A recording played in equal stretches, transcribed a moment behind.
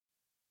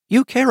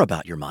You care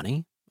about your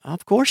money.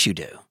 Of course you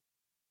do.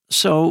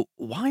 So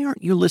why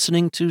aren't you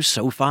listening to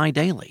SoFi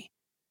Daily?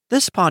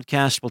 This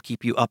podcast will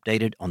keep you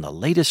updated on the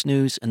latest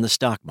news in the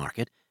stock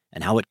market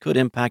and how it could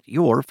impact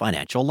your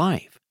financial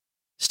life.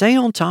 Stay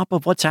on top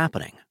of what's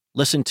happening.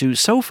 Listen to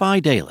SoFi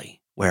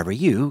Daily wherever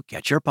you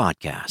get your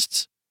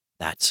podcasts.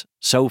 That's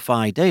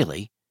SoFi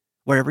Daily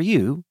wherever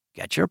you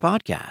get your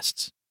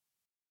podcasts.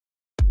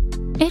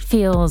 It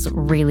feels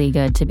really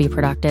good to be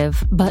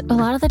productive, but a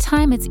lot of the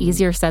time it's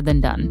easier said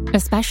than done,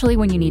 especially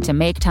when you need to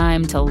make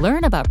time to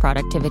learn about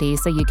productivity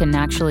so you can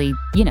actually,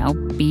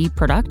 be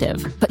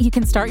productive. But you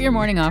can start your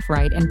morning off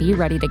right and be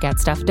ready to get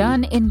stuff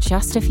done in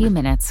just a few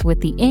minutes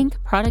with the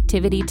Inc.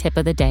 Productivity Tip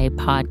of the Day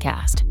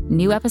podcast.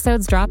 New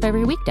episodes drop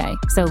every weekday,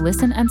 so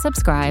listen and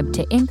subscribe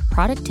to Inc.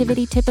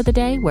 Productivity Tip of the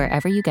Day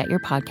wherever you get your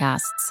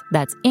podcasts.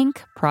 That's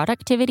Inc.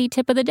 Productivity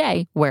Tip of the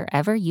Day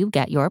wherever you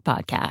get your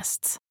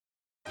podcasts.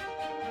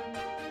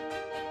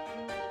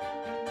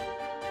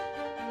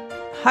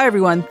 Hi,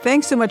 everyone.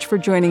 Thanks so much for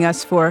joining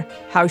us for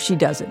How She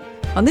Does It.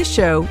 On this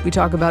show, we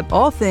talk about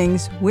all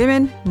things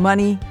women,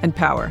 money, and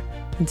power.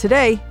 And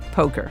today,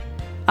 poker.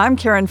 I'm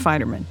Karen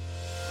Feinerman.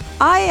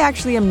 I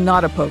actually am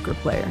not a poker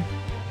player.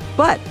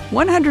 But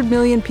 100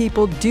 million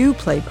people do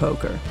play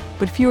poker,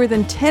 but fewer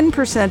than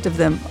 10% of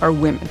them are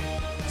women.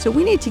 So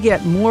we need to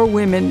get more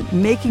women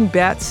making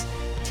bets,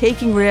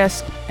 taking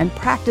risks, and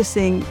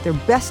practicing their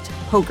best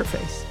poker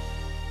face.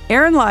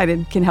 Erin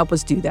Lydon can help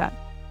us do that.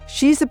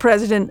 She's the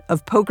president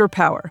of Poker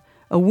Power,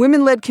 a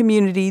women-led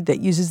community that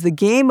uses the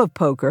game of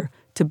poker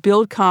to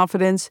build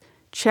confidence,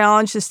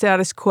 challenge the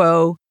status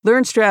quo,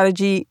 learn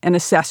strategy, and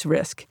assess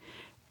risk.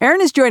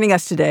 Erin is joining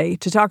us today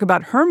to talk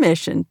about her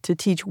mission to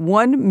teach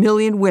 1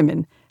 million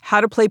women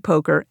how to play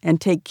poker and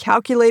take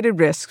calculated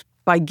risks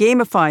by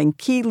gamifying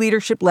key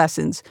leadership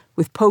lessons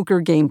with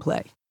poker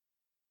gameplay.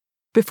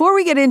 Before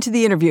we get into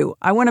the interview,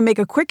 I want to make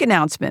a quick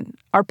announcement.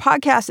 Our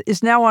podcast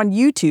is now on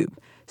YouTube.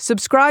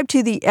 Subscribe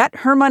to the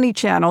Her Money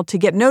channel to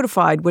get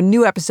notified when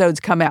new episodes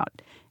come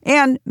out.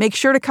 And make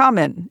sure to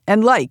comment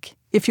and like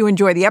if you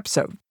enjoy the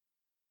episode.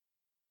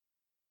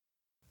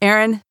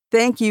 Erin,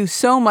 thank you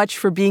so much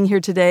for being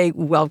here today.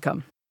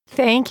 Welcome.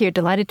 Thank you.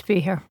 Delighted to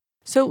be here.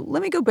 So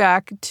let me go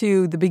back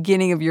to the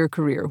beginning of your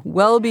career,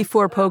 well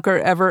before poker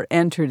ever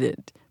entered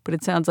it. But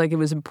it sounds like it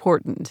was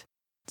important.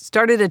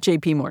 Started at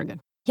J.P. Morgan.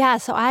 Yeah,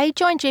 so I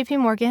joined J.P.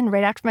 Morgan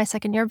right after my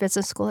second year of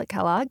business school at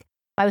Kellogg.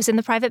 I was in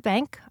the private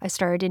bank. I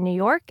started in New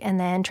York and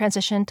then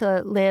transitioned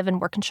to live and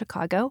work in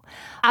Chicago.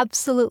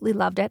 Absolutely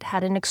loved it.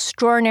 Had an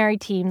extraordinary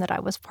team that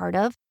I was part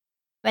of.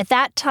 At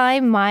that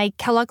time, my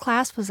Kellogg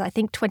class was, I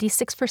think,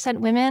 26%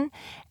 women,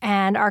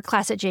 and our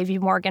class at J.P.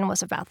 Morgan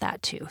was about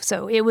that too.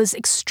 So it was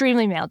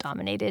extremely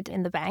male-dominated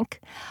in the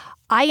bank.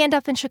 I ended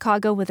up in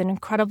Chicago with an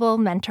incredible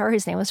mentor.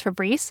 His name was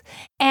Fabrice,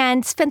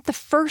 and spent the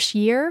first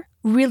year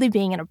really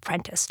being an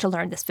apprentice to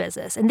learn this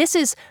business. And this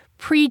is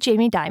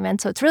pre-Jamie Dimon,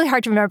 so it's really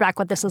hard to remember back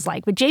what this was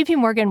like. But J.P.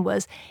 Morgan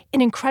was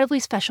an incredibly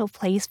special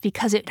place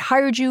because it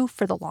hired you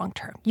for the long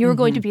term. You were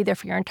going to be there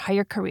for your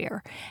entire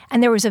career.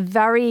 And there was a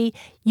very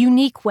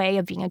unique way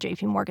of being a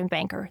J.P. Morgan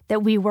banker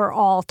that we were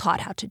all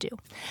taught how to do.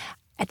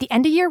 At the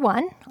end of year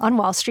one on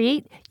Wall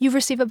Street, you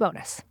receive a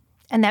bonus.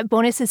 And that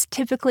bonus is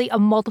typically a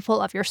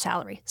multiple of your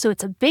salary. So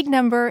it's a big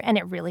number and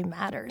it really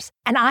matters.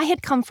 And I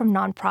had come from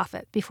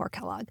nonprofit before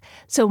Kellogg.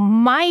 So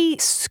my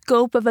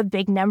scope of a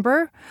big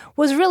number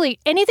was really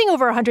anything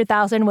over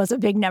 100,000 was a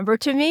big number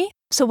to me.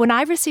 So when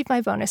I received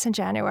my bonus in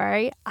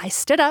January, I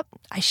stood up,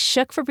 I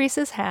shook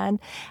Fabrice's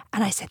hand,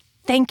 and I said,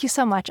 "Thank you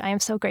so much. I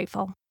am so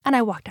grateful." And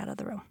I walked out of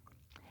the room.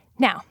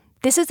 Now,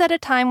 this is at a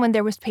time when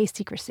there was pay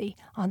secrecy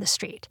on the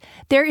street.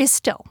 There is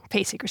still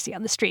pay secrecy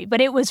on the street,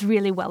 but it was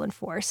really well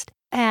enforced.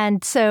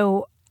 And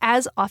so,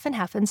 as often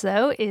happens,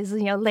 though, is,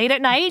 late at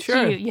night,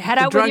 Sure. you head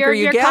out with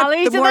your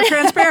colleagues. The more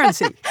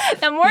transparency.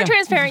 The more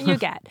transparent you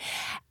get.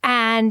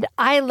 And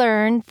I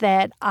learned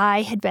that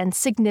I had been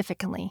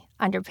significantly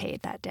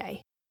underpaid that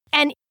day.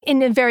 And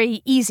in a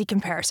very easy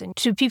comparison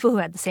to people who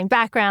had the same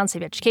background,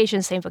 same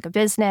education, same book of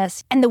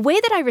business. And the way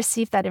that I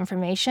received that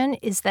information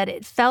is that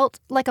it felt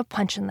like a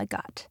punch in the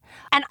gut.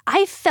 And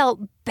I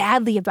felt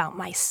badly about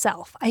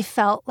myself. I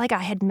felt like I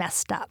had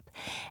messed up.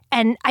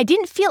 And I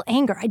didn't feel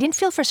anger. I didn't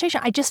feel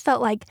frustration. I just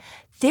felt like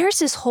there's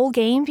this whole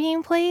game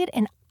being played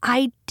and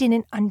I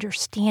didn't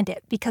understand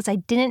it because I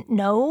didn't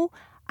know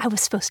I was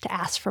supposed to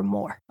ask for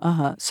more.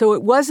 So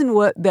it wasn't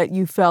that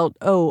you felt,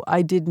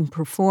 I didn't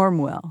perform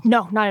well.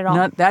 No, not at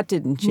all. That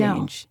didn't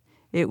change.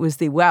 No. It was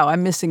wow,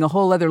 I'm missing a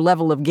whole other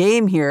level of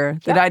game here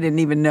that I didn't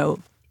even know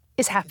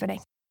is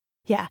happening.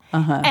 Yeah.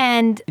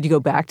 And did you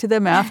go back to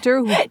them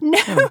after?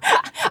 No.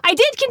 I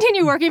did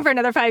continue working for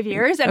another 5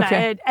 years and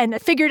I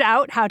figured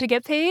out how to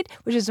get paid,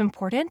 which is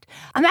important.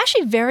 I'm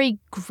actually very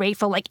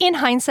grateful. Like in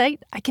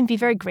hindsight, I can be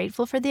very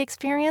grateful for the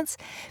experience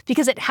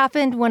because it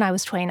happened when I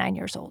was 29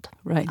 years old.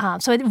 Right.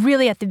 So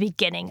really at the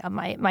beginning of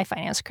my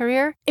finance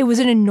career, it was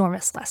an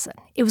enormous lesson.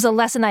 It was a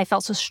lesson I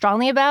felt so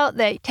strongly about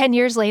that 10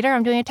 years later,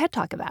 I'm doing a TED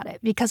Talk about it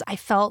because I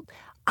felt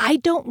I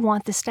don't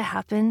want this to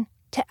happen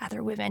to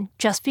other women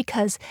just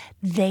because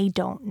they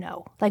don't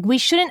know. Like, we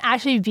shouldn't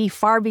actually be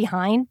far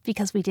behind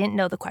because we didn't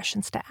know the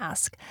questions to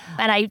ask.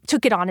 And I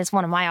took it on as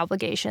one of my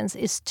obligations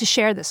is to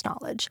share this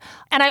knowledge.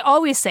 And I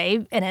always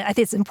say, and I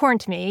think it's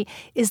important to me,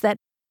 is that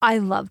I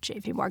love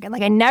JP Morgan.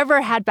 Like, I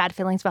never had bad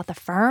feelings about the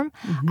firm.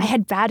 I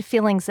had bad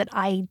feelings that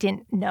I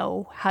didn't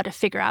know how to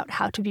figure out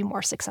how to be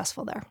more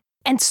successful there.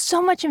 And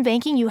so much in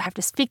banking, you have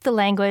to speak the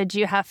language,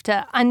 you have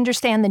to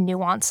understand the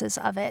nuances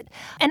of it.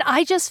 And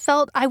I just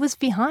felt I was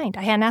behind.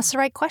 I hadn't asked the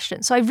right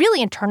questions. So I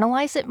really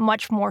internalized it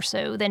much more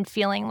so than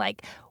feeling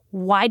like,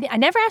 I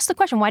never asked the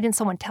question, why didn't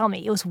someone tell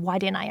me? It was, why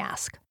didn't I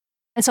ask?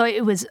 And so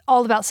it was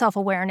all about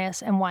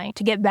self-awareness and wanting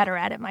to get better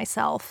at it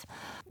myself.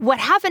 What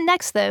happened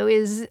next, though,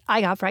 is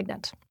I got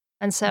pregnant.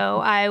 And so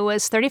I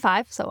was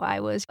 35, so I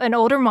was an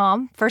older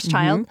mom, first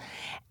child,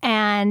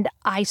 and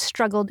I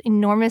struggled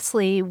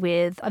enormously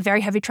with a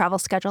very heavy travel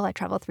schedule. I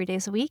traveled 3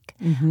 days a week.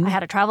 I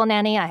had a travel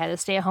nanny. I had a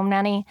stay-at-home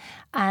nanny.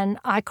 And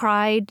I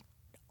cried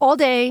all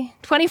day,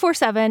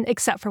 24/7,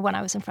 except for when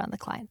I was in front of the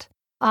client.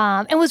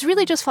 And was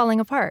really just falling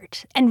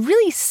apart and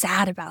really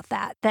sad about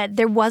that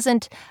there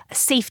wasn't a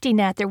safety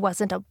net, there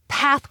wasn't a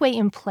pathway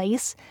in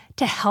place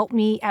to help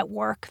me at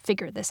work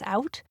figure this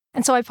out.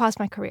 And so I paused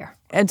my career.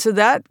 And so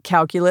that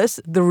calculus,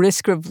 the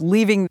risk of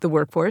leaving the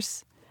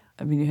workforce,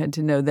 I mean, you had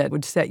to know that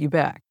would set you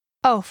back.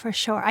 Oh, for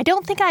sure. I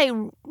don't think I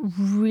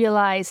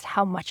realized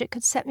how much it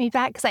could set me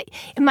back because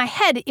in my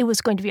head, it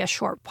was going to be a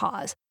short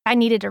pause. I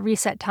needed a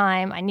reset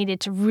time. I needed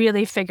to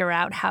really figure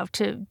out how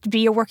to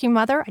be a working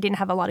mother. I didn't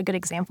have a lot of good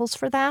examples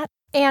for that.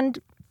 And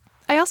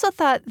I also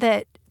thought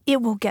that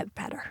it will get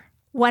better.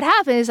 What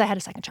happened is I had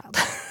a second child.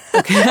 So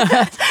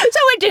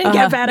it didn't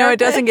get better. No, it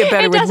doesn't get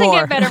better with more. It doesn't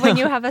get better when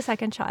you have a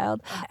second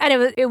child.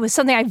 And it was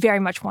something I very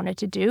much wanted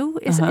to do,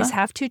 is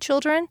have 2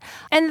 children.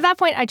 And at that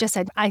point, I just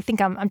said, I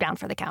think I'm down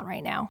for the count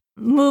right now.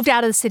 Moved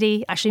out of the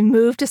city, actually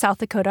moved to South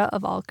Dakota,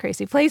 of all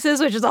crazy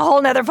places, which is a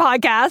whole nother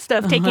podcast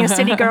of taking a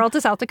city girl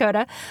to South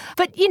Dakota.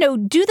 But,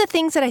 do the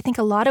things that I think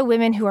a lot of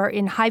women who are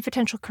in high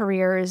potential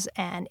careers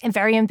and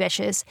very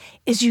ambitious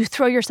is you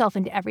throw yourself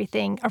into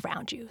everything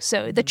around you.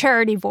 So the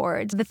charity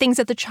boards, the things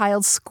at the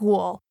child's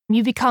school,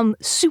 you become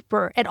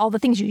super at all the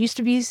things you used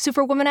to be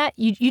superwoman at.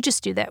 You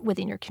just do that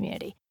within your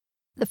community.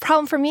 The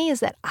problem for me is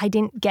that I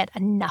didn't get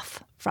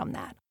enough from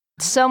that.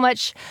 So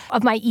much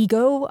of my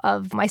ego,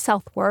 of my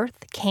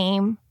self-worth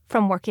came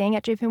from working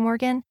at JP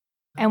Morgan.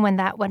 And when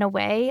that went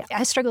away,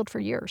 I struggled for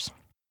years.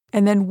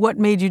 And then what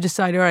made you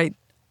decide, all right,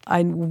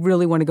 I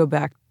really want to go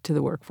back to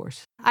the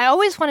workforce? I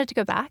always wanted to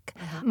go back.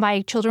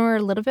 My children were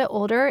a little bit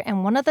older,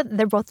 and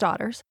they're both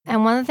daughters.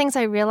 And one of the things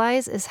I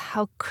realized is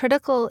how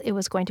critical it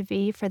was going to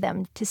be for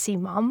them to see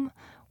mom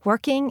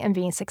working and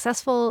being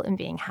successful and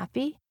being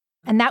happy.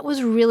 And that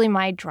was really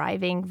my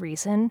driving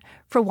reason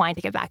for wanting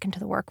to get back into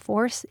the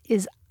workforce,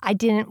 is I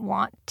didn't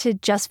want to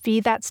just be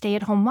that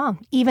stay-at-home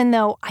mom, even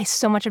though I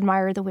so much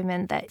admire the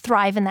women that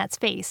thrive in that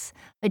space.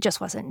 It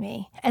just wasn't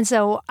me. And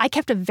so I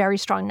kept a very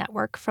strong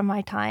network from my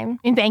time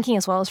in banking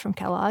as well as from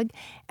Kellogg.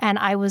 And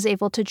I was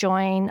able to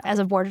join as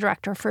a board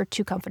director for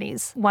 2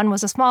 companies. One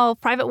was a small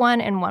private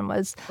one and one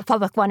was a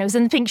public one. It was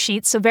in the pink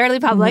sheets, so barely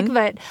public,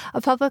 but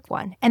a public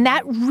one. And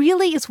that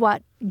really is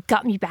what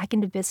got me back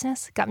into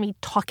business, got me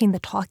talking the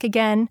talk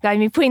again, got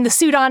me putting the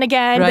suit on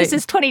again. Right. This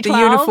is 2012.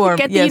 The uniform.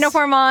 Get the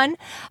uniform on.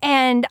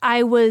 And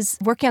I was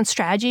working on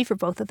strategy for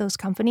both of those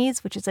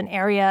companies, which is an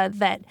area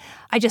that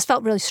I just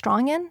felt really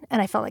strong in,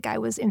 and I felt like I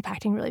was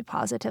impacting really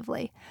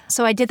positively.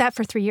 So I did that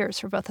for 3 years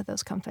for both of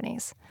those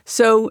companies.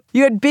 So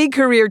you had big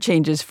career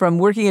changes from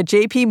working at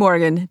JP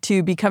Morgan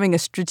to becoming a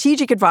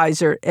strategic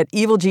advisor at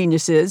Evil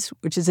Geniuses,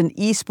 which is an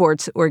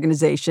esports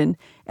organization.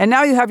 And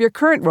now you have your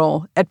current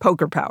role at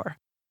Poker Power.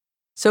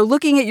 So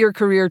looking at your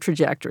career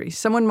trajectory,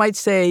 someone might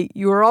say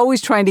you were always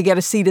trying to get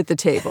a seat at the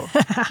table,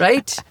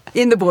 right?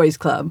 In the boys'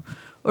 club.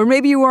 Or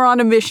maybe you were on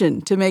a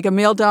mission to make a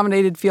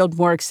male-dominated field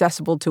more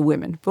accessible to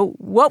women. But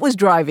what was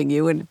driving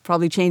you? And it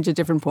probably changed at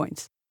different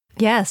points.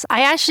 Yes.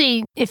 I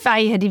actually, if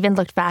I had even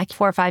looked back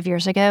 4 or 5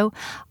 years ago,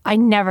 I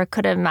never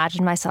could have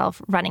imagined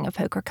myself running a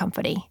poker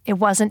company. It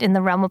wasn't in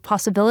the realm of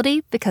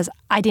possibility because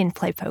I didn't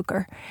play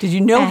poker. Did you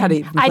know how to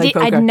even play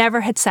poker? I never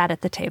had sat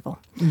at the table.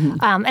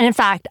 And in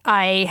fact,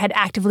 I had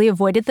actively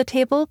avoided the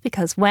table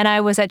because when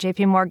I was at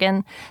JP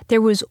Morgan, there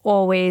was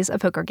always a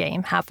poker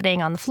game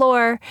happening on the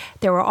floor.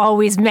 There were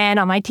always men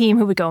on my team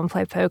who would go and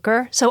play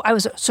poker. So I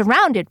was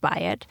surrounded by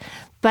it,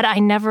 but I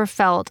never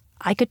felt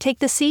I could take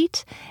the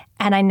seat.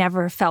 And I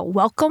never felt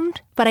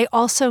welcomed, but I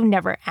also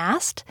never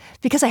asked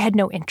because I had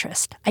no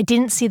interest. I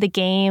didn't see the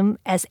game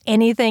as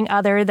anything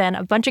other than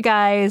a bunch of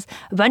guys,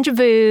 a bunch of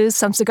booze,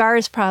 some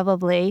cigars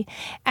probably,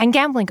 and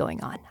gambling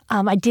going on.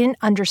 I didn't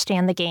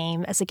understand the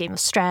game as a game of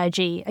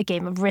strategy, a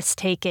game of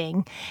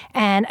risk-taking,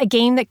 and a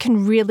game that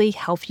can really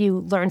help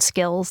you learn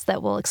skills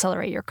that will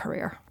accelerate your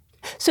career.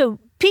 So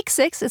Peak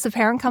Six is the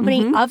parent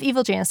company of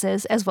Evil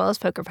Geniuses as well as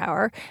Poker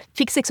Power.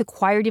 Peak Six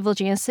acquired Evil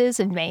Geniuses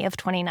in May of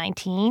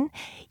 2019.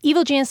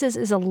 Evil Geniuses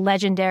is a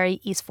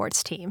legendary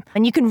esports team.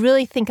 And you can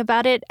really think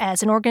about it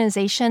as an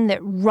organization that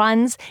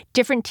runs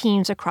different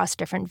teams across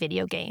different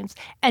video games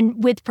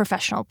and with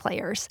professional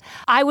players.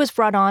 I was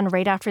brought on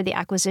right after the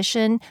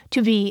acquisition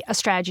to be a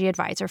strategy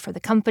advisor for the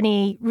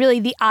company,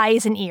 really the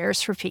eyes and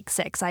ears for Peak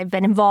Six. I've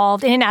been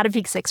involved in and out of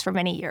Peak Six for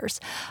many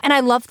years. And I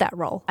loved that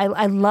role.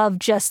 I love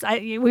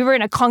we were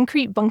in a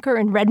concrete bunker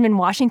in Redmond,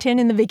 Washington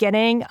in the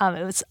beginning.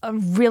 It was a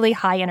really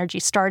high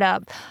energy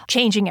startup,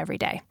 changing every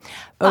day.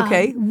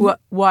 Okay.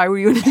 Why were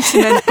you in a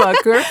cement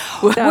bunker?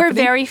 We're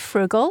very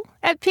frugal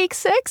at Peak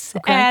Six,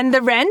 and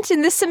the rent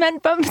in this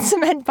cement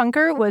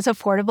bunker was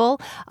affordable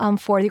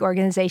for the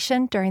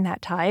organization during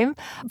that time.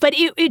 But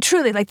it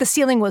truly, like, the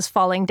ceiling was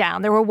falling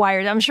down. There were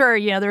wires. I'm sure,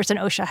 there was an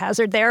OSHA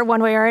hazard there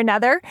one way or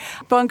another.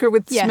 Bunker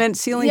with cement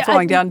ceiling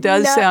falling down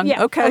does sound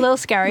okay. A little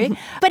scary.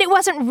 But it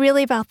wasn't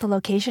really about the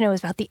location. It was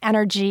about the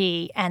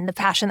energy and the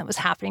passion that was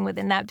happening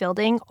within that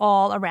building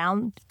all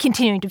around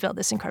continuing to build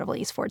this incredible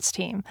esports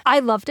team. I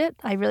loved it.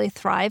 I really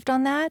thrived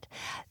on that.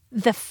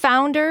 The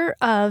founder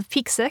of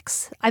Peak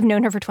Six, I've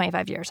known her for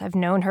 25 years. I've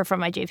known her from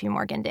my JP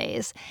Morgan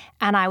days.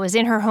 And I was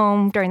in her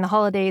home during the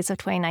holidays of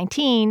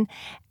 2019,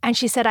 and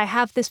she said, I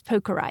have this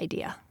poker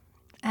idea.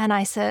 And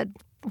I said,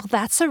 well,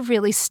 that's a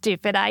really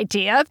stupid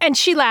idea. And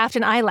she laughed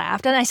and I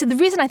laughed. And I said, the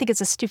reason I think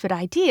it's a stupid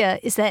idea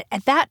is that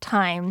at that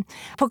time,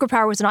 Poker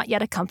Power was not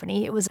yet a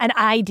company. It was an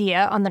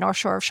idea on the North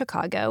Shore of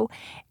Chicago.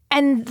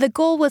 And the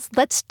goal was,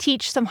 let's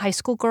teach some high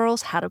school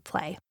girls how to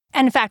play.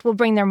 And in fact, we'll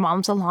bring their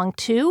moms along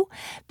too,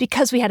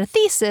 because we had a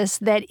thesis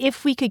that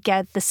if we could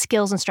get the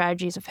skills and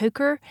strategies of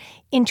poker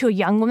into a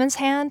young woman's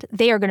hand,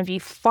 they are going to be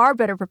far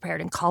better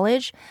prepared in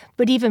college,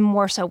 but even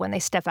more so when they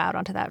step out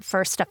onto that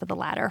first step of the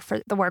ladder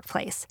for the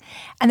workplace.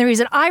 And the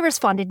reason I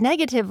responded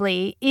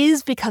negatively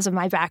is because of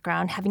my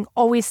background, having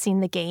always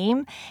seen the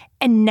game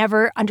and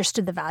never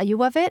understood the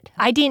value of it.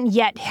 I didn't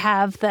yet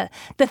have the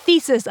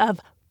thesis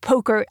of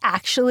poker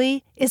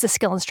actually is a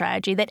skill and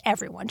strategy that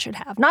everyone should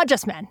have, not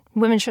just men.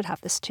 Women should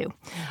have this too.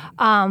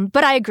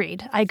 But I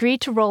agreed. I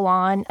agreed to roll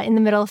on in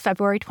the middle of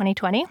February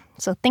 2020.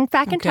 So think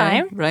back in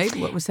time. Right.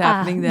 What was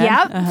happening then?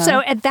 Yeah.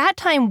 So at that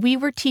time, we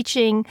were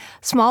teaching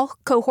small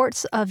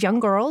cohorts of young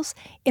girls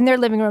in their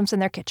living rooms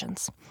and their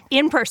kitchens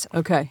in person.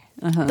 Okay.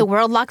 The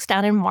world locks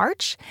down in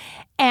March.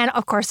 And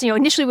of course,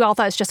 initially we all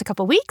thought it was just a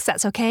couple of weeks.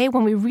 That's okay.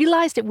 When we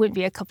realized it wouldn't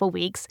be a couple of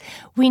weeks,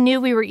 we knew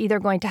we were either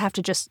going to have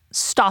to just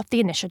stop the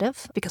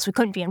initiative because we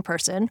couldn't be in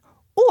person,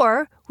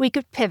 or we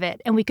could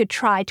pivot and we could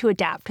try to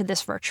adapt to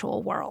this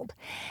virtual world.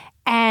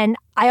 And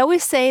I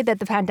always say that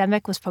the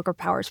pandemic was Poker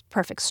Power's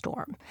perfect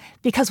storm,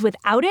 because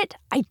without it,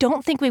 I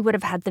don't think we would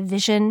have had the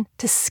vision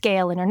to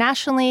scale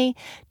internationally,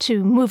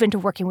 to move into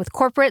working with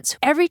corporates.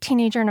 Every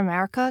teenager in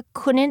America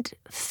couldn't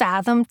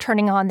fathom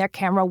turning on their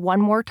camera one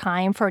more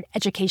time for an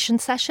education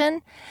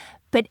session,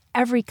 but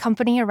every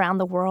company around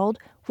the world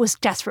was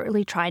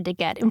desperately trying to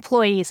get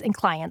employees and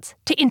clients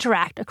to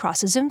interact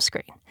across a Zoom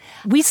screen.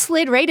 We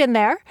slid right in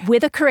there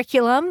with a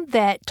curriculum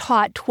that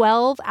taught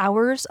 12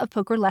 hours of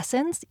poker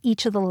lessons,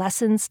 each of the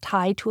lessons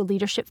tied to a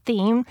leadership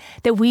theme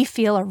that we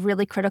feel are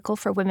really critical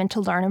for women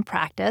to learn and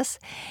practice.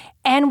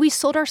 And we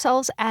sold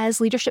ourselves as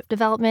leadership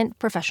development,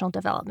 professional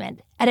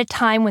development, at a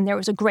time when there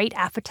was a great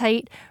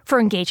appetite for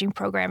engaging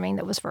programming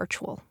that was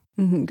virtual.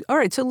 Mm-hmm. All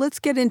right, so let's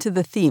get into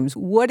the themes.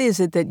 What is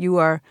it that you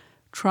are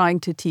trying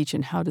to teach,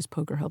 and how does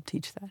poker help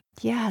teach that?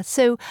 Yeah,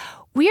 so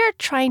we are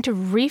trying to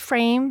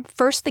reframe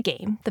first the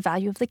game, the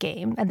value of the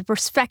game, and the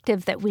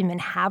perspective that women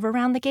have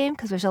around the game,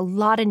 because there's a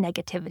lot of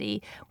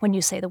negativity when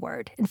you say the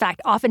word. In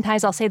fact,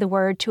 oftentimes I'll say the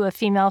word to a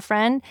female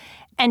friend,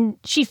 and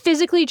she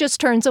physically just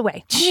turns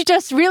away. She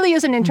just really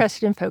isn't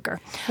interested in poker.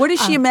 What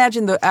does she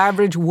imagine the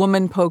average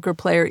woman poker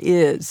player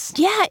is?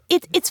 Yeah,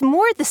 it's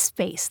more the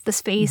space. The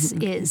space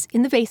is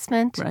in the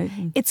basement. Right.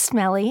 It's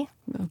smelly.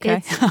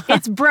 Okay.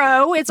 It's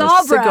bro. It's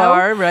all bro.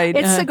 Cigar, right.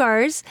 It's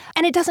cigars.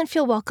 And it doesn't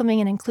feel welcoming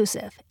and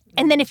inclusive.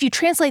 And then if you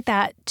translate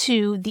that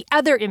to the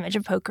other image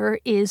of poker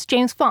is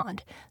James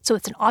Bond. So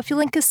it's an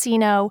opulent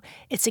casino.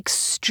 It's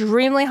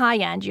extremely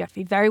high-end. You have to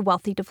be very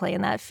wealthy to play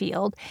in that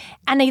field.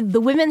 And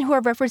the women who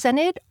are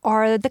represented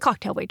are the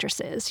cocktail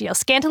waitresses,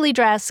 scantily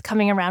dressed,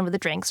 coming around with the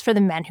drinks for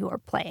the men who are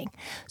playing.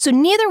 So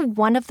neither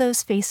one of those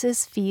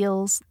spaces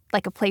feels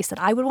like a place that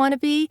I would want to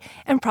be,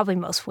 and probably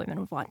most women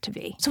would want to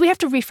be. So we have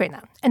to reframe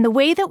that. And the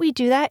way that we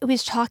do that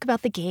is talk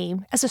about the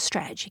game as a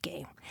strategy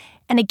game.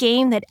 And a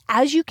game that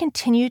as you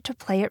continue to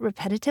play it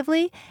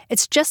repetitively,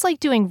 it's just like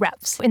doing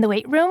reps in the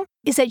weight room,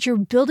 is that you're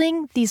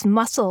building these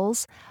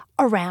muscles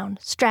around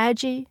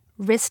strategy,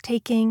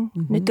 risk-taking,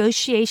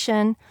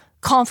 negotiation.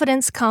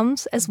 Confidence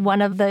comes as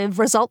one of the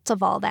results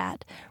of all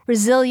that.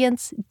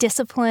 Resilience,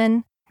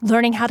 discipline,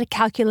 learning how to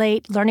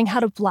calculate, learning how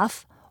to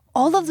bluff.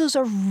 All of those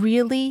are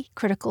really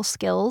critical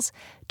skills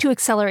to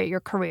accelerate your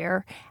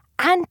career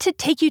and to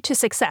take you to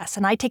success.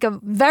 And I take a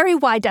very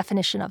wide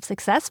definition of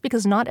success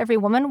because not every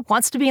woman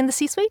wants to be in the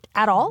C-suite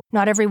at all.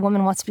 Not every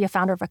woman wants to be a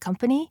founder of a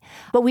company.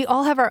 But we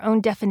all have our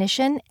own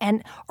definition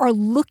and are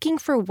looking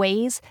for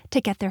ways to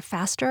get there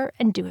faster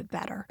and do it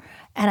better.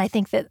 And I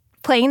think that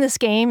playing this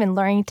game and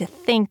learning to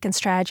think and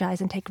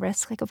strategize and take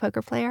risks like a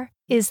poker player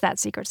is that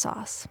secret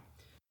sauce.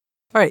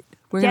 All right,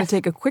 we're going to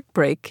take a quick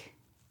break,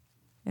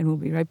 and we'll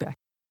be right back.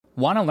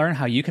 Want to learn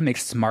how you can make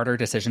smarter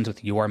decisions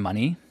with your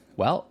money?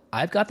 Well,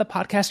 I've got the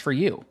podcast for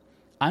you.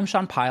 I'm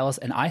Sean Piles,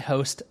 and I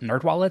host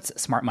NerdWallet's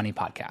Smart Money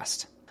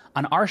Podcast.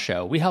 On our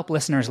show, we help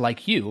listeners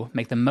like you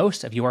make the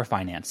most of your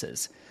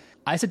finances.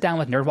 I sit down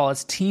with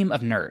NerdWallet's team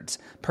of nerds,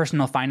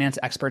 personal finance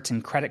experts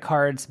in credit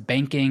cards,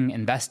 banking,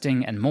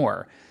 investing, and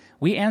more.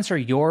 We answer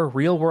your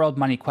real-world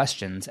money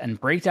questions and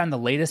break down the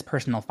latest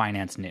personal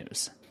finance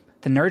news.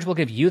 The nerds will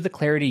give you the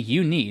clarity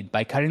you need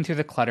by cutting through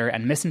the clutter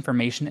and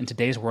misinformation in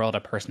today's world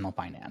of personal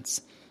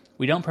finance.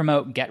 We don't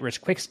promote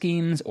get-rich-quick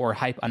schemes or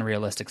hype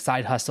unrealistic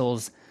side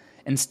hustles.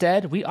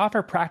 Instead, we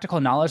offer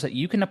practical knowledge that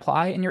you can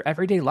apply in your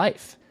everyday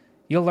life.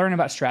 You'll learn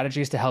about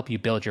strategies to help you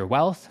build your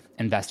wealth,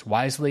 invest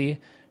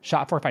wisely,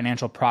 shop for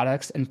financial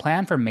products, and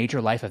plan for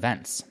major life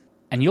events.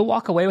 And you'll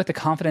walk away with the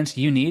confidence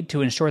you need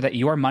to ensure that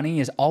your money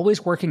is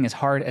always working as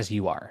hard as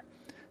you are.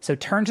 So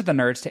turn to the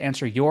nerds to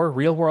answer your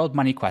real-world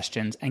money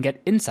questions and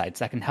get insights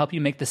that can help you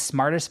make the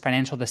smartest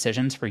financial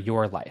decisions for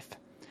your life.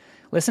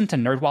 Listen to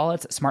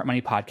NerdWallet's Smart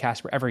Money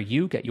Podcast wherever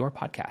you get your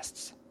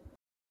podcasts.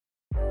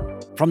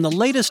 From the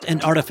latest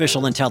in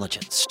artificial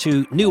intelligence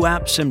to new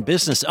apps and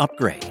business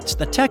upgrades,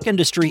 the tech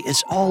industry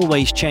is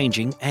always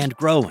changing and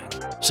growing.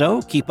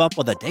 So keep up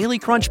with the Daily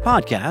Crunch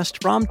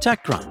podcast from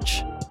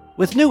TechCrunch.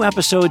 With new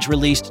episodes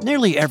released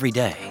nearly every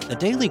day, the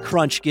Daily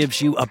Crunch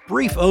gives you a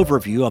brief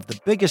overview of the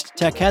biggest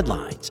tech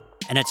headlines,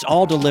 and it's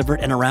all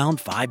delivered in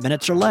around 5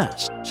 minutes or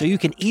less, so you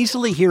can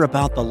easily hear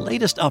about the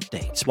latest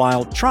updates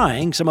while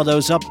trying some of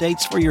those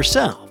updates for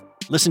yourself.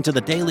 Listen to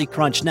the Daily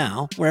Crunch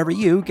now, wherever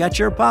you get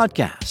your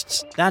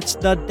podcasts. That's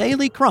the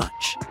Daily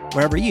Crunch,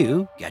 wherever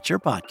you get your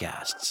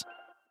podcasts.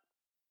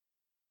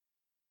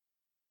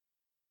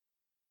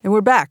 And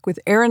we're back with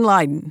Erin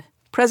Lydon,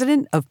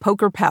 president of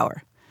Poker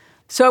Power.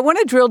 So I want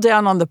to drill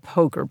down on the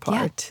poker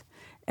part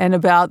and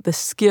about the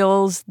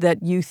skills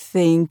that you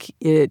think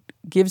it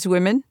gives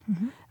women.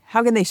 Mm-hmm.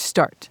 How can they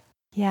start?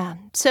 Yeah.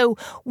 So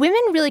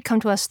women really come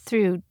to us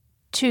through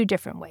two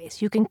different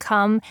ways. You can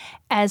come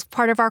as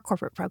part of our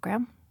corporate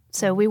program.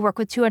 So we work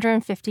with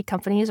 250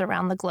 companies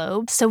around the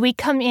globe. So we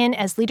come in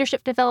as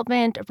leadership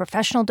development, a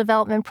professional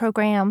development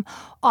program,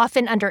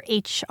 often under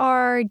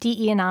HR,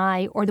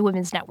 DE&I, or the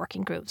women's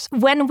networking groups.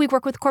 When we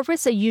work with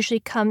corporates, they usually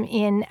come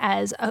in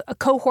as a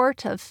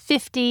cohort of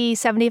 50,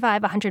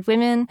 75, 100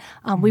 women.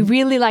 We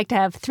really like to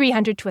have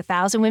 300 to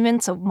 1,000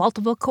 women, so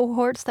multiple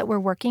cohorts that we're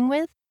working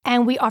with.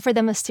 And we offer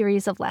them a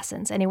series of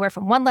lessons, anywhere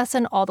from 1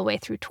 lesson all the way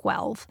through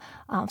 12.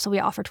 So we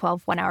offer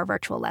 12 one-hour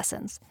virtual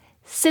lessons.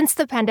 Since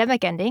the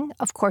pandemic ending,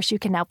 of course, you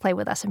can now play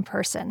with us in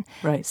person.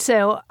 Right.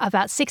 So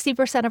about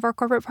 60% of our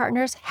corporate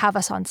partners have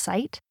us on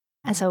site.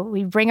 And so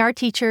we bring our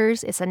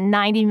teachers. It's a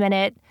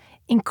 90-minute,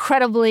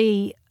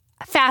 incredibly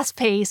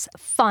fast-paced,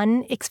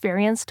 fun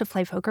experience to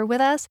play poker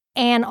with us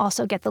and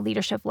also get the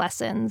leadership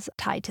lessons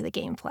tied to the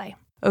gameplay.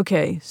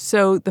 Okay,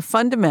 so the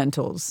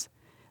fundamentals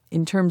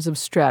in terms of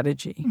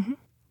strategy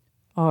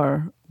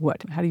are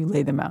what? How do you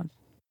lay them out?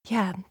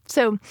 Yeah.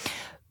 So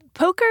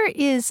poker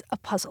is a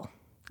puzzle,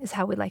 is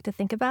how we like to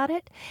think about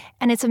it.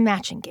 And it's a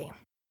matching game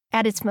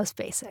at its most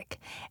basic.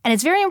 And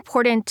it's very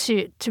important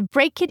to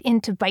break it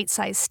into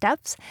bite-sized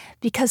steps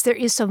because there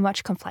is so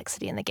much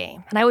complexity in the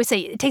game. And I always say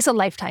it takes a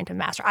lifetime to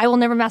master. I will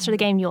never master the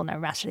game. You'll never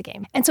master the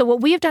game. And so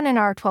what we have done in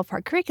our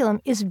 12-part curriculum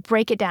is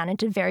break it down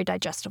into very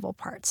digestible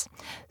parts.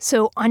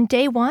 So on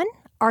day 1,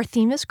 our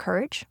theme is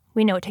courage.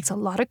 We know it takes a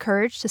lot of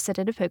courage to sit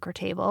at a poker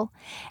table.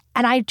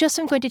 And I just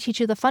am going to teach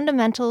you the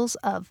fundamentals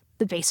of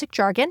the basic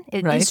jargon.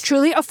 It is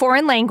truly a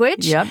foreign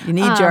language. Yep, you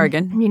need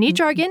jargon. You need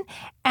jargon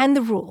and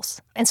the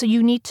rules. And so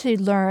you need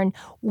to learn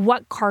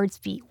what cards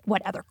beat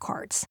what other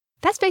cards.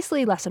 That's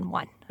basically lesson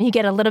 1. You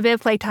get a little bit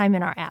of playtime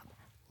in our app.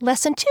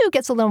 Lesson 2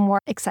 gets a little more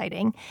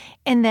exciting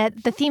in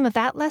that the theme of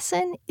that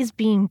lesson is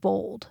being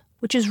bold,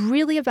 which is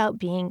really about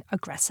being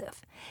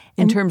aggressive.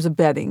 In terms of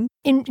betting?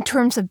 In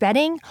terms of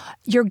betting,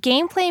 your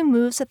gameplay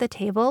moves at the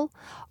table.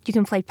 You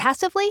can play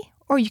passively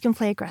or you can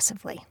play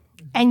aggressively.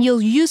 And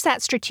you'll use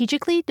that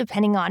strategically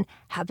depending on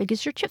how big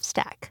is your chip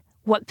stack.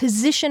 What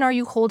position are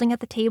you holding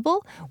at the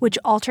table, which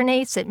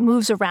alternates, it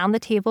moves around the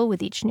table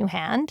with each new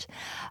hand.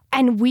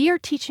 And we are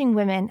teaching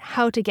women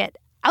how to get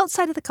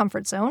outside of the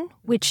comfort zone,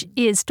 which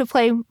is to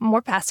play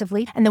more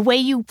passively. And the way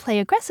you play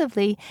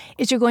aggressively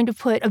is you're going to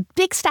put a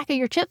big stack of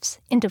your chips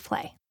into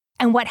play.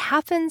 And what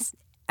happens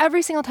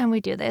every single time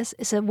we do this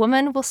is a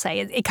woman will say,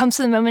 it comes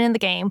to the moment in the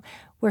game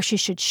where she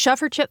should shove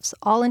her chips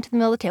all into the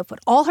middle of the table, put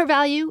all her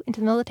value into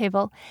the middle of the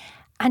table,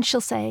 and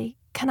she'll say,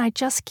 can I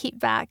just keep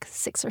back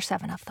 6 or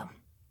 7 of them?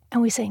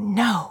 And we say,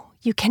 no,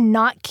 You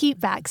cannot keep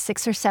back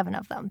 6 or 7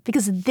 of them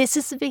because this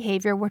is the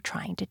behavior we're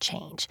trying to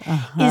change,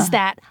 is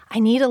that I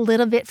need a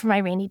little bit for my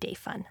rainy day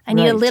fund. I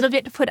need a little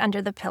bit to put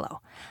under the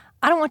pillow.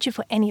 I don't want you to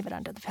put any of it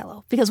under the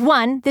pillow because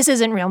 1, this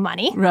isn't real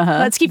money.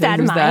 Let's keep that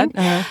in mind.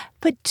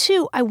 But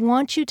 2, I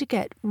want you to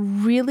get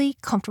really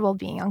comfortable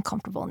being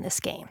uncomfortable in this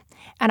game.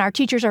 And our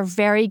teachers are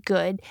very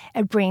good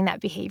at bringing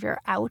that behavior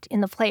out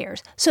in the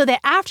players so that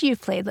after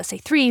you've played, let's say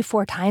 3,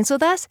 4 times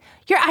with us,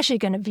 you're actually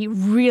going to be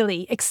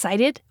really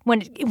excited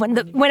when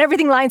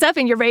everything lines up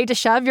and you're ready to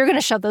shove. You're going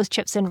to shove those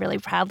chips in really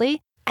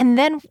proudly. And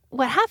then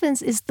what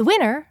happens is the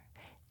winner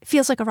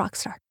feels like a rock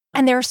star.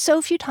 And there are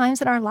so few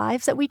times in our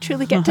lives that we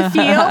truly get to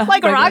feel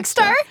like a rock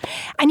star.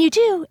 And you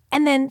do.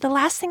 And then the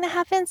last thing that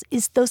happens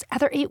is those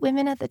other 8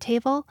 women at the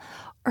table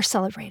are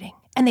celebrating.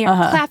 And they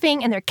are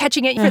clapping and they're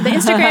catching it for the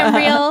Instagram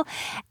reel.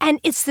 And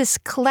it's this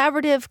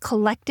collaborative,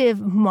 collective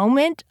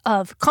moment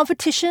of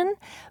competition,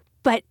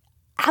 but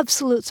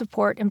absolute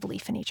support and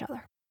belief in each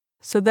other.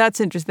 So that's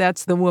interesting.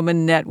 That's the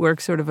woman network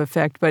sort of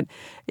effect. But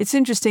it's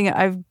interesting.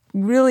 I've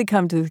really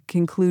come to the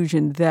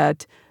conclusion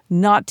that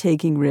not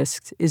taking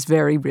risks is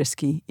very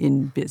risky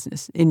in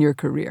business, in your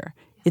career.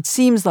 It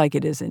seems like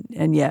it isn't,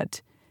 and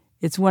yet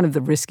it's one of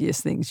the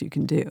riskiest things you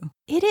can do.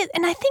 It is.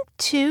 And I think,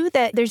 too,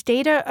 that there's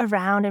data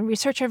around and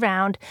research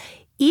around,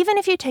 even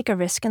if you take a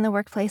risk in the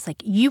workplace,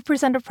 like you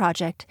present a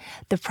project,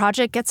 the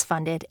project gets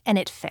funded and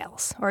it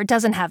fails, or it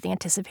doesn't have the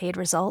anticipated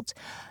result,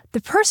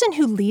 the person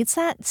who leads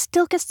that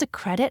still gets the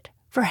credit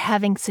for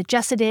having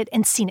suggested it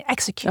and seen it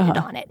executed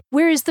on it.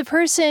 Whereas the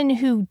person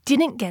who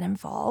didn't get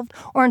involved,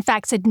 or in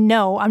fact said,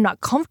 no, I'm not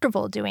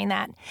comfortable doing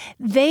that,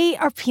 they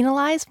are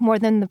penalized more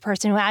than the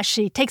person who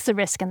actually takes the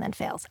risk and then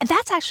fails. And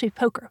that's actually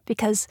poker,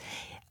 because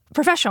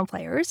professional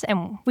players,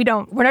 and we're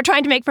not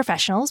trying to make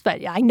professionals,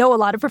 but I know a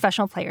lot of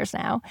professional players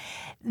now,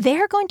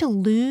 they're going to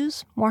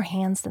lose more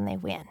hands than they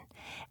win.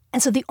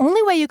 And so the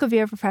only way you could be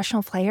a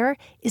professional player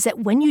is that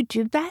when you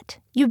do bet,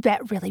 you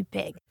bet really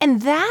big.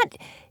 And that,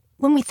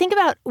 when we think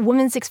about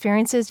women's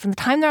experiences from the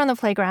time they're on the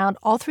playground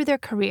all through their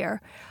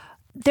career,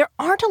 there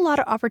aren't a lot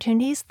of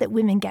opportunities that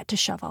women get to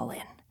shove all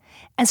in.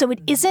 And so it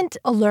isn't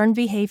a learned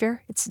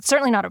behavior. It's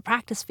certainly not a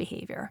practiced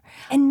behavior.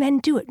 And men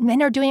do it.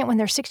 Men are doing it when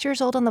they're 6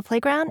 years old on the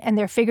playground, and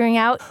they're figuring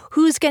out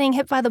who's getting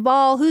hit by the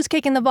ball, who's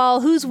kicking the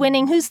ball, who's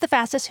winning, who's the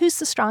fastest, who's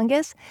the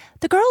strongest.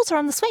 The girls are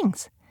on the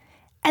swings.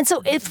 And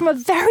so from a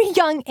very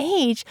young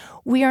age,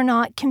 we are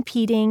not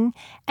competing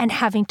and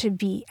having to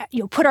be,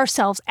 put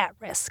ourselves at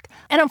risk.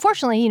 And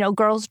unfortunately,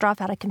 girls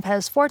drop out of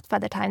competitive sports by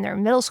the time they're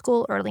in middle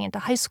school, early into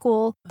high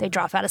school. They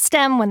drop out of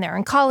STEM when they're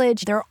in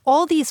college. There are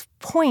all these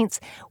points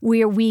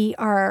where we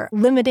are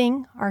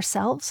limiting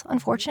ourselves,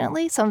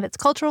 unfortunately. Some of it's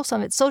cultural, some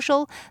of it's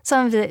social,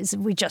 some of it is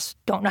we just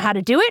don't know how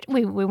to do it.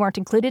 We weren't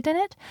included in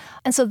it.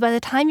 And so by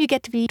the time you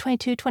get to be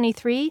 22,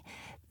 23,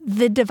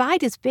 the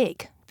divide is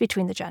big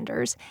between the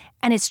genders,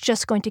 and it's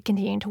just going to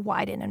continue to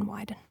widen and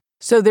widen.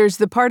 So there's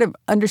the part of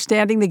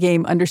understanding the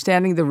game,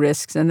 understanding the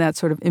risks, and that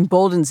sort of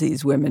emboldens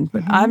these women.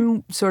 But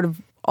I'm sort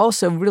of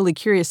also really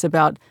curious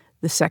about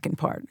the second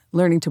part,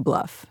 learning to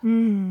bluff.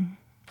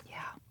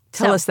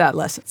 Tell us that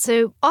lesson.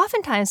 So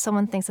oftentimes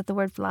someone thinks that the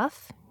word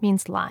bluff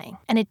means lying,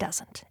 and it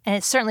doesn't. And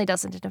it certainly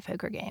doesn't in a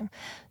poker game.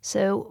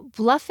 So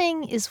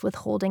bluffing is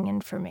withholding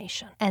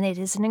information, and it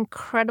is an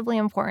incredibly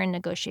important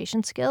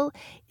negotiation skill,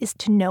 is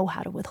to know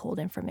how to withhold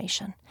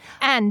information.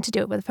 And to do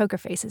it with a poker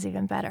face is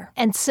even better.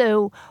 And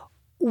so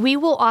we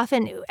will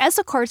often, as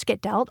the cards get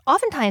dealt,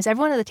 oftentimes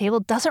everyone at the table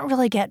doesn't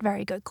really get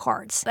very good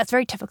cards. That's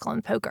very typical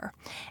in poker.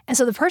 And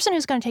so the person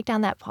who's going to take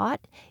down that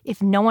pot,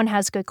 if no one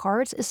has good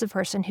cards, is the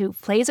person who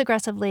plays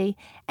aggressively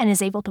and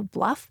is able to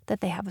bluff that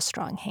they have a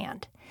strong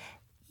hand.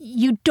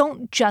 You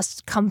don't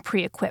just come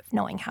pre-equipped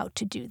knowing how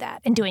to do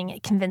that and doing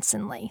it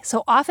convincingly.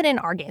 So often in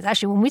our games,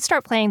 actually, when we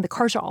start playing, the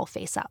cards are all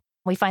face up.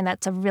 We find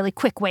that's a really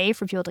quick way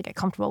for people to get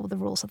comfortable with the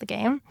rules of the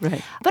game.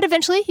 Right. But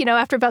eventually,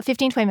 after about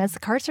 15, 20 minutes,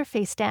 the cards are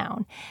face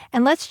down.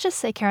 And let's just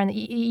say, Karen, that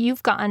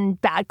you've gotten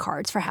bad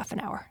cards for half an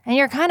hour. And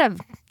you're kind of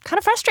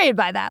frustrated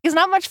by that. It's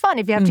not much fun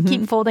if you have to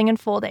keep folding and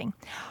folding.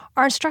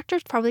 Our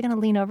instructor's probably going to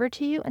lean over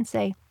to you and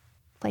say,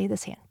 play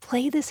this hand.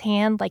 Play this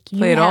hand like you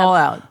play it have all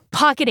out.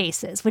 Pocket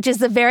aces, which is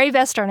the very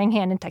best starting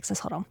hand in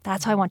Texas Hold'em.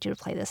 That's how I want you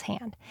to play this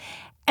hand.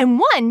 And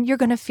one, you're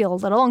going to feel a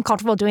little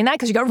uncomfortable doing that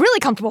because you got really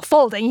comfortable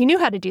folding. You knew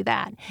how to do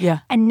that. Yeah.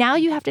 And now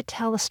you have to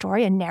tell a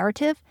story, a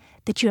narrative,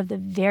 that you have the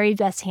very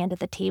best hand at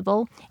the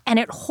table. And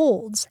it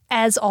holds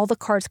as all the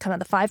cards come out,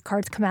 the 5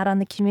 cards come out on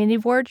the community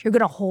board, you're going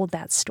to hold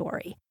that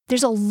story.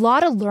 There's a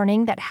lot of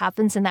learning that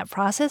happens in that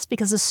process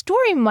because the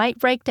story might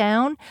break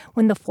down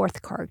when the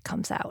 4th card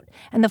comes out.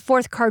 And the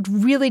 4th card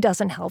really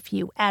doesn't help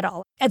you at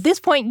all. At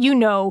this point,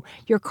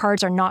 your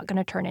cards are not going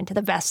to turn into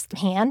the best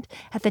hand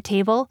at the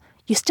table.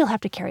 You still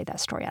have to carry that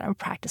story out and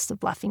practice the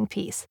bluffing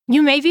piece.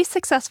 You may be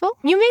successful.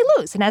 You may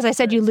lose. And as I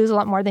said, you lose a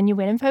lot more than you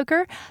win in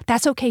poker.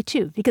 That's okay,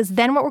 too, because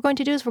then what we're going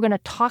to do is we're going to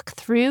talk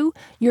through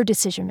your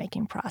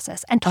decision-making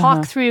process and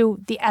talk through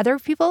the other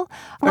people,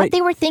 what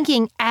they were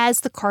thinking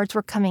as the cards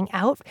were coming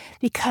out,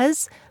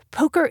 because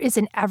Poker is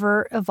an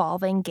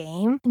ever-evolving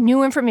game.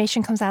 New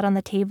information comes out on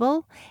the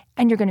table,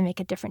 and you're going to make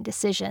a different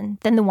decision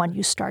than the one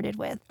you started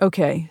with.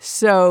 Okay,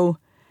 so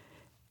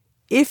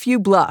if you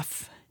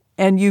bluff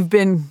and you've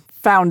been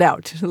found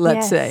out,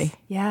 let's say,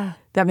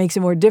 that makes it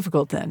more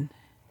difficult then.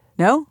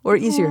 No? Or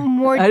easier?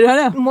 I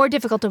don't know. More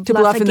difficult to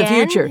bluff again. In the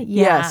future.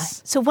 Yeah.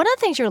 Yes. So one of the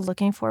things you're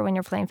looking for when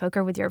you're playing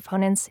poker with your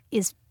opponents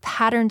is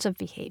patterns of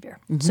behavior.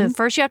 Mm-hmm. So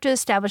first you have to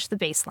establish the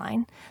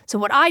baseline. So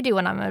what I do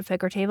when I'm at a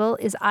poker table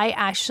is I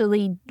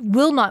actually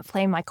will not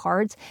play my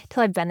cards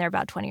till I've been there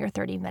about 20 or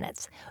 30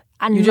 minutes.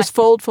 And you just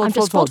fold.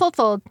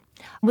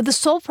 With the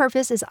sole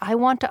purpose is I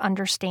want to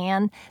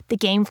understand the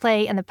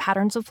gameplay and the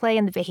patterns of play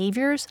and the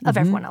behaviors of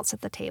everyone else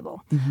at the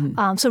table.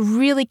 Mm-hmm. So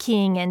really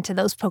keying into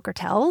those poker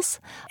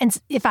tells. And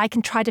if I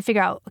can try to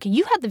figure out, okay,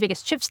 you had the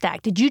biggest chip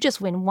stack. Did you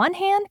just win one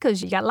hand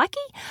because you got lucky?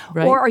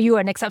 Right. Or are you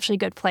an exceptionally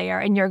good player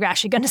and you're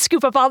actually going to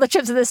scoop up all the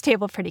chips at this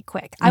table pretty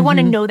quick? I want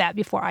to know that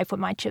before I put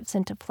my chips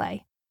into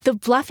play. The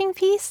bluffing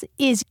piece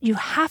is you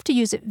have to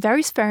use it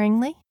very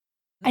sparingly.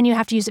 And you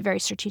have to use it very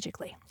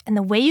strategically. And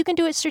the way you can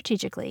do it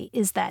strategically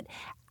is that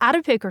at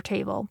a poker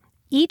table,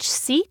 each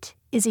seat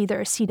is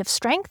either a seat of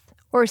strength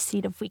or a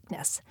seat of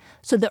weakness.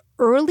 So the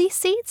early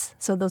seats,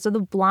 so those are the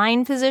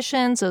blind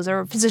positions, those are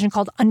a position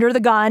called under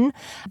the gun,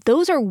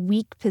 those are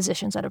weak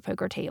positions at a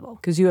poker table.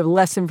 Because you have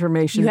less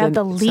information than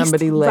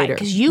somebody later. Right,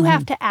 because you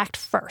have to act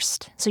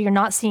first. So you're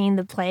not seeing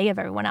the play of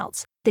everyone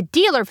else. The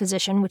dealer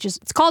position,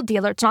 it's called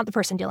dealer, it's not the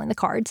person dealing the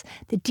cards.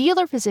 The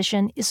dealer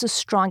position is the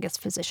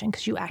strongest position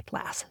because you act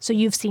last. So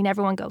you've seen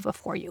everyone go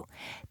before you.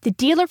 The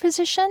dealer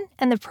position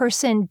and the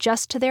person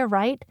just to their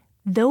right,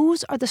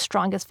 those are the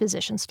strongest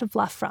positions to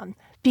bluff from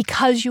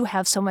because you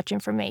have so much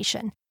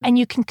information. And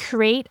you can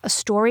create a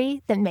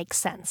story that makes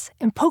sense.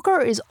 And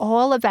poker is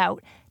all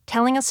about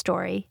telling a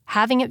story,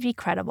 having it be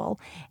credible,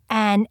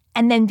 and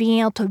then being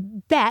able to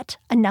bet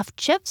enough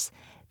chips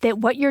that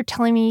what you're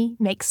telling me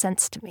makes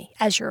sense to me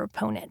as your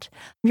opponent.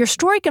 Your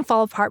story can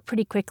fall apart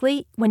pretty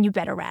quickly when you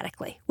bet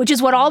erratically, which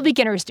is what all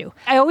beginners do.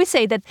 I always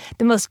say that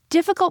the most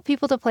difficult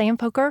people to play in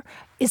poker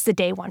is the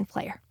day one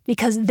player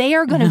because they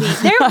are going to be,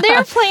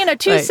 they're playing a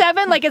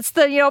 2-7 like it's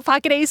the,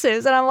 pocket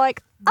aces. And I'm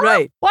like,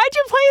 why'd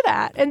you play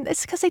that? And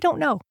it's because they don't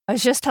know. I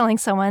was just telling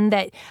someone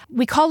that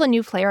we call a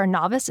new player a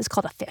novice is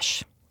called a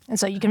fish. And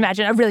so you can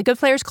imagine a really good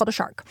player is called a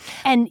shark.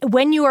 And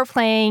when you are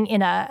playing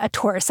in a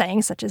tourist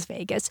setting such as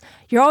Vegas,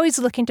 you're always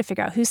looking to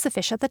figure out who's the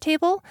fish at the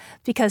table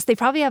because they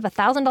probably have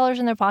 $1,000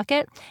 in their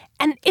pocket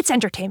and it's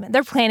entertainment.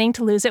 They're planning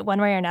to lose it one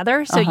way or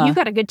another. So you've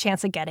got a good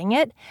chance of getting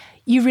it.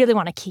 You really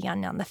want to key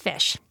on the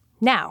fish.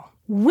 Now,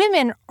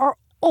 women are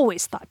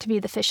always thought to be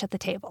the fish at the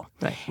table.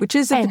 Right, which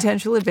is a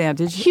potential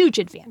advantage. Huge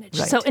advantage.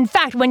 Right. So in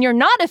fact, when you're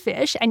not a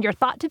fish and you're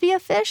thought to be a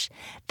fish,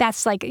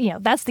 that's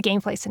that's the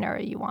gameplay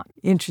scenario you want.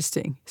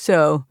 Interesting.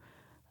 So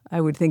I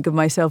would think of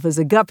myself as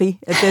a guppy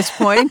at this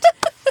point,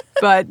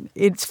 but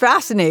it's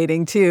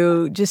fascinating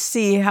to just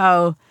see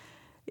how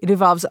it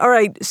evolves. All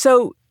right,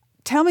 so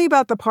tell me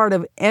about the part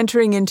of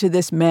entering into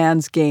this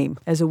man's game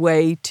as a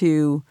way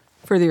to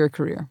further your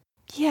career.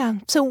 Yeah,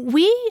 so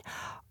we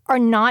are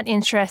not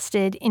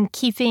interested in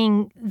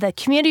keeping the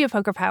community of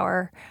poker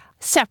power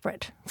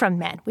separate from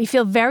men. We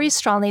feel very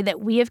strongly that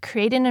we have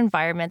created an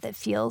environment that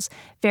feels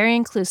very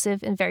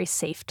inclusive and very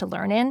safe to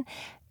learn in.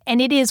 And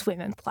it is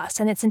women plus,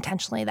 and it's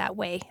intentionally that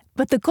way.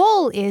 But the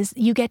goal is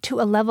you get to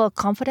a level of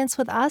confidence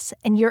with us,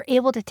 and you're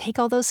able to take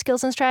all those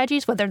skills and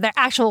strategies, whether they're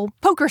actual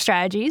poker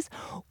strategies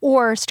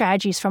or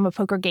strategies from a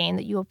poker game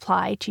that you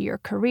apply to your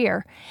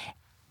career,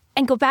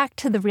 and go back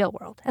to the real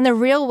world. And the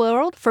real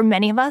world, for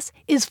many of us,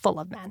 is full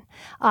of men.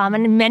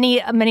 And many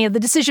of the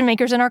decision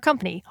makers in our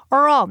company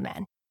are all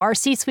men. Our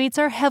C-suites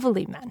are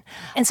heavily men.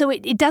 And so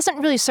it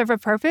doesn't really serve a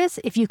purpose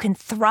if you can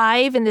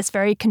thrive in this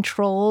very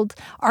controlled,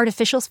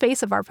 artificial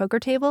space of our poker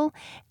table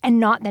and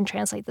not then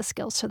translate the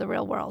skills to the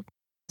real world.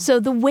 So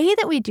the way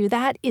that we do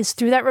that is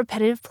through that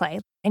repetitive play.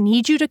 I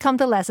need you to come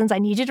to lessons. I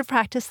need you to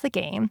practice the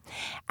game.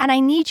 And I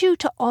need you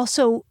to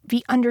also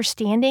be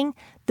understanding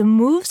the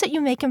moves that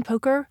you make in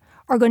poker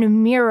are going to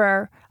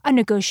mirror a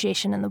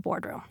negotiation in the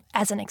boardroom,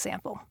 as an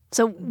example.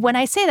 So when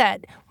I say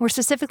that, more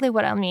specifically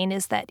what I mean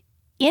is that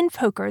in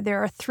poker,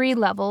 there are 3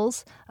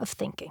 levels of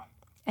thinking,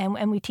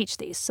 and we teach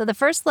these. So the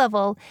first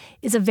level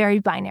is a very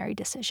binary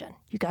decision.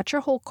 You got your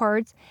hole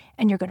cards,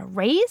 and you're going to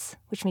raise,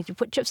 which means you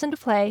put chips into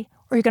play,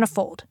 or you're going to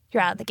fold.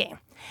 You're out of the game.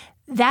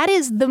 That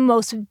is the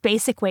most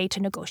basic way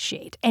to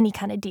negotiate any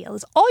kind of deal.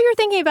 Is all you're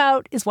thinking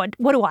about is what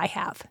do I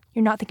have?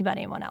 You're not thinking about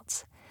anyone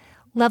else.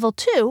 Level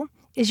 2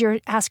 is you're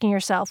asking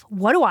yourself,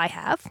 what do I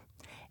have?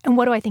 And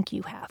what do I think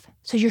you have?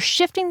 So you're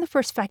shifting the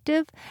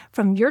perspective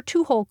from your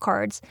 2 hole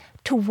cards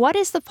to what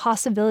is the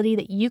possibility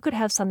that you could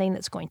have something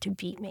that's going to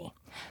beat me.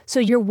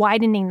 So you're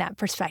widening that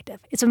perspective.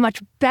 It's a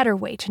much better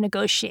way to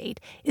negotiate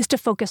is to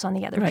focus on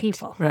the other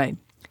people. Right.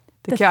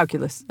 The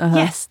calculus.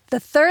 Yes. The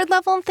third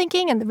level in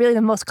thinking, and really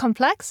the most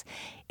complex,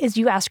 is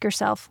you ask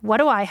yourself, what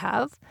do I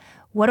have?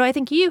 What do I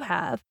think you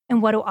have?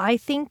 And what do I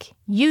think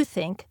you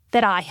think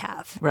that I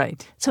have?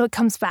 Right. So it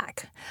comes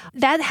back.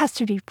 That has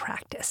to be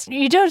practiced.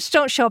 You just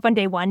don't show up on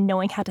day one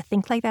knowing how to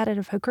think like that at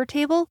a poker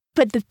table.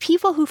 But the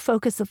people who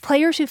focus, the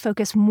players who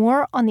focus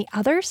more on the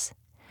others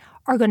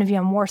are going to be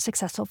a more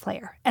successful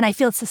player. And I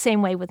feel it's the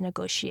same way with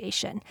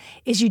negotiation,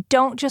 is you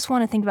don't just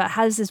want to think about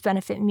how does this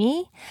benefit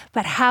me,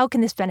 but how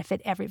can this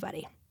benefit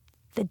everybody?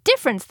 The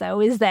difference,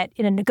 though, is that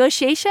in a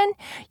negotiation,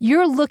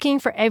 you're looking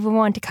for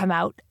everyone to come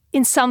out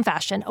in some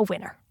fashion a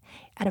winner.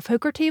 At a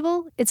poker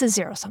table, it's a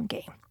zero-sum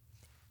game.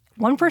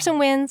 One person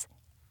wins,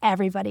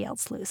 everybody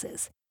else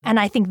loses. And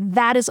I think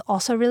that is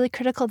also really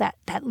critical, that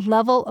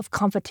level of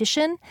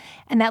competition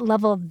and that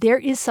level of there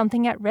is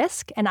something at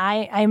risk. And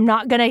I am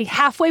not going to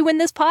halfway win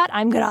this pot.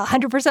 I'm going to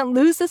 100%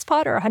 lose this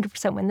pot or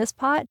 100% win this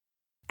pot.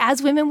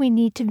 As women, we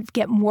need to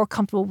get more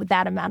comfortable with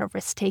that amount of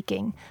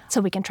risk-taking so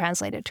we can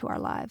translate it to our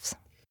lives.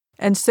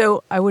 And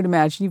so I would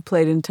imagine you've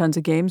played in tons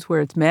of games where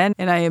it's men.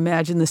 And I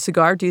imagine the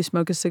cigar. Do you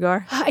smoke a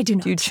cigar? I do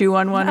not. Do you chew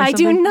on one or I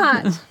something? do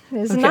not.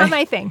 It's not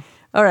my thing.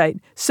 All right.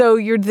 So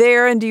you're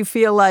there, and do you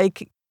feel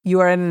like you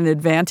are at an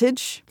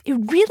advantage? It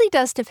really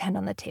does depend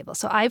on the table.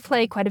 So I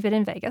play quite a bit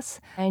in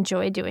Vegas. I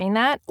enjoy doing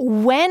that.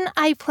 When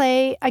I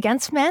play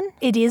against men,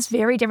 it is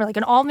very different. Like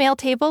an all-male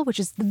table, which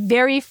is the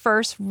very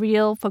first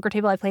real poker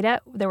table I played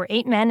at, there were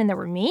 8 men and there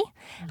were me.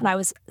 And I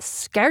was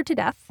scared to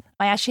death.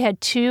 I actually had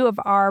 2 of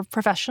our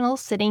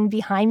professionals sitting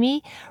behind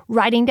me,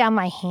 writing down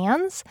my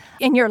hands.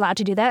 And you're allowed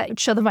to do that. I'd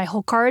show them my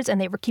whole cards, and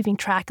they were keeping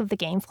track of the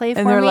gameplay for me.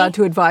 And they're allowed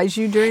to advise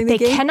you during the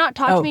game? They cannot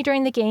talk to me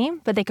during the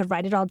game, but they could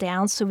write it all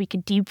down so we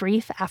could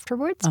debrief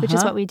afterwards, which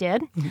is what we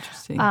did.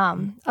 Interesting.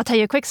 I'll tell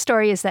you a quick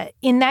story is that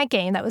in that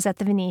game that was at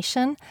the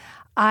Venetian,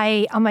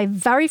 on my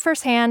very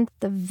first hand,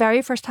 the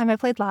very first time I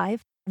played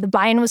live, the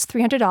buy-in was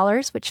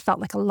 $300, which felt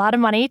like a lot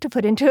of money to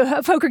put into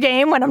a poker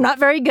game when I'm not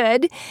very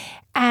good.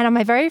 And on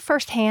my very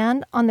first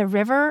hand on the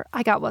river,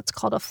 I got what's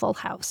called a full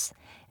house.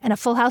 And a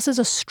full house is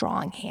a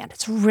strong hand.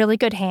 It's a really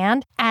good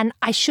hand. And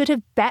I should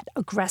have bet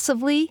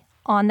aggressively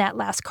on that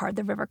last card,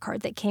 the river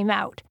card that came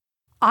out.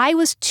 I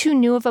was too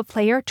new of a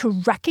player to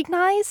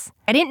recognize.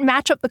 I didn't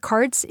match up the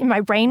cards in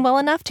my brain well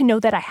enough to know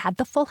that I had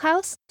the full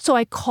house. So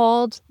I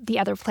called the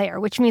other player,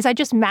 which means I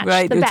just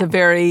matched the bet. It's a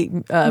very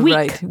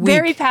weak,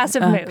 very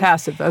passive move.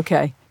 Passive,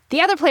 okay. The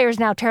other player is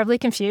now terribly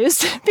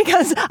confused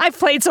because I've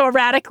played so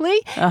erratically,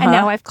 and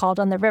now I've called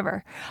on the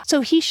river.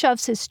 So he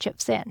shoves his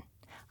chips in.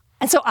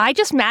 And so I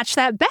just matched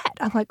that bet.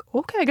 I'm like,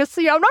 okay, I guess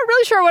I'm not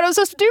really sure what I'm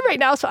supposed to do right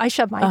now. So I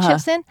shove my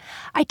chips in.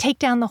 I take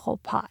down the whole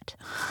pot.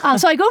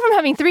 So I go from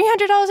having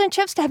 $300 in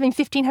chips to having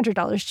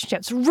 $1,500 in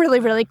chips really,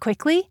 really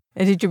quickly.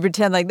 And did you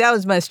pretend like that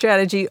was my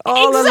strategy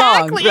all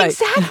along?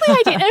 Exactly,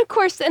 I did. And of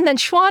course, and then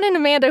Schwan and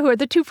Amanda, who are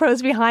the 2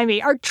 pros behind me,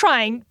 are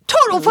trying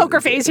total poker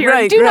face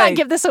here. Do not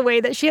give this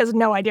away that she has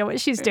no idea what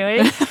she's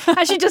doing.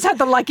 She just had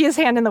the luckiest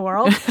hand in the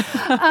world.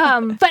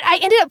 But I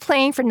ended up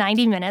playing for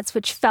 90 minutes,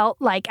 which felt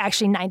like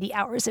actually 90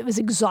 hours. It was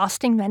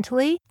exhausting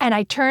mentally. And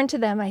I turned to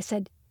them, I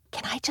said,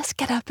 can I just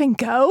get up and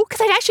go?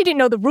 Because I actually didn't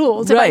know the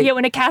rules. Right.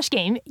 In a cash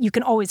game, you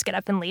can always get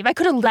up and leave. I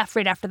could have left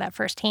right after that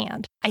first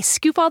hand. I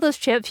scoop all those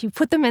chips. You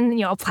put them in,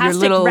 a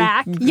plastic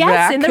rack.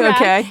 Yes, in the rack.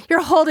 Okay.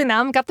 You're holding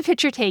them, got the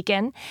picture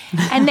taken.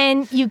 And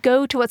then you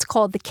go to what's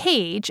called the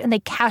cage, and they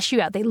cash you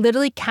out. They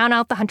literally count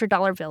out the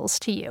 $100 bills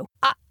to you.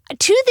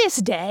 To this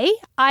day,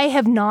 I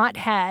have not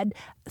had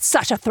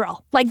such a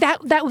thrill. Like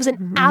that was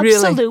an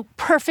absolute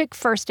perfect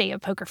first day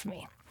of poker for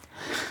me.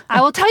 I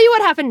will tell you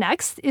what happened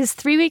next is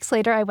 3 weeks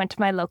later, I went to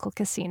my local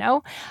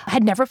casino. I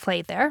had never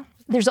played there.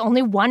 There's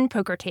only one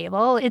poker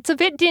table. It's a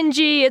bit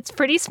dingy. It's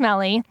pretty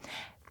smelly.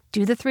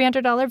 Do the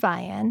 $300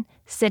 buy-in,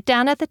 sit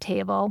down at the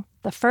table.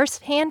 The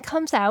first hand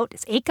comes out.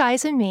 It's 8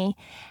 guys and me.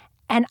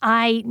 And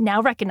I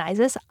now recognize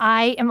this.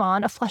 I am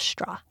on a flush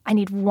draw. I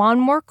need one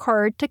more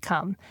card to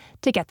come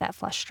to get that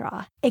flush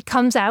draw. It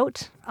comes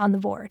out on the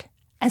board.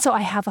 And so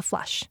I have a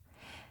flush.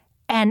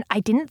 And I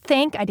didn't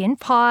think, I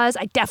didn't pause.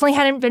 I definitely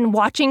hadn't been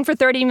watching for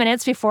 30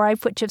 minutes before I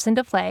put chips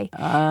into play.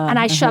 And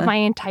I shoved my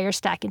entire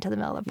stack into the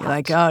middle of the pot. You're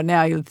like, oh,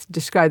 now you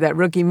describe that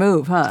rookie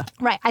move, huh?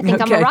 Right. I think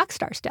I'm a rock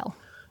star still.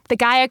 The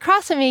guy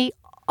across from me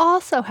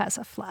also has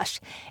a flush.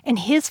 And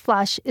his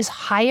flush is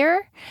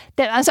higher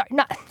than,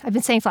 I've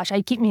been saying flush.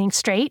 I keep meaning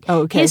straight. Oh,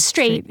 okay. His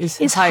straight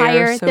is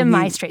higher than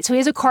my straight. So he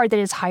has a card that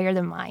is higher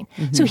than mine.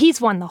 Mm-hmm. So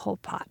he's won the whole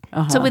pot.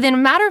 So within a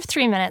matter of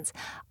 3 minutes,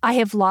 I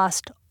have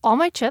lost all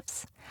my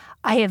chips.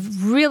 I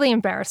have really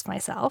embarrassed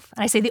myself.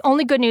 And I say the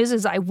only good news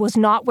is I was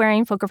not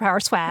wearing Poker Power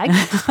swag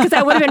because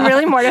that would have been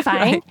really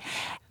mortifying. Right.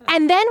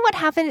 And then what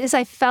happened is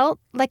I felt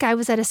like I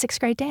was at a 6th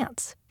grade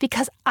dance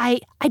because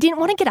I didn't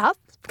want to get up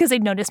because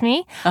they'd notice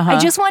me. I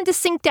just wanted to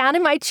sink down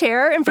in my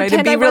chair and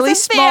pretend I wasn't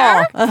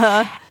small.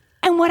 there.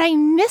 And what I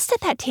missed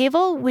at that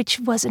table, which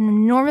was an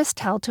enormous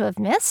tell to have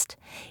missed,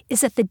 is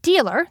that the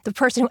dealer, the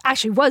person who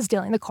actually was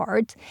dealing the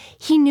cards,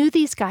 he knew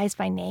these guys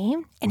by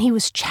name, and he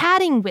was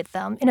chatting with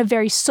them in a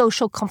very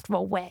social,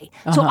 comfortable way.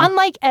 So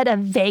unlike at a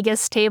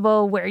Vegas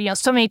table where,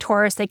 so many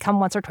tourists, they come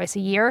once or twice a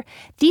year,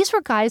 these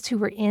were guys who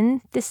were in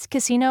this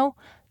casino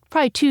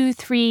probably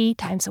 2-3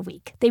 times a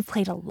week. They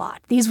played a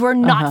lot. These were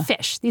not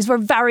fish. These were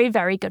very,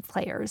 very good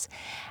players.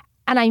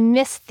 And I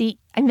missed the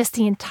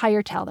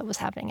entire tale that was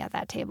happening at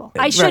that table.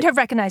 I should have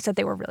recognized that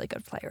they were really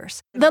good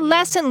players. The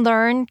lesson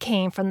learned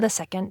came from the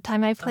second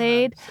time I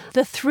played.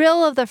 The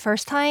thrill of the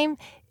first time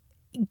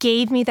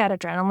gave me that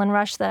adrenaline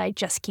rush that I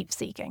just keep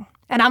seeking.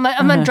 And I'm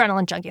an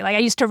adrenaline junkie. Like, I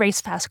used to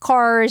race fast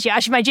cars. Yeah,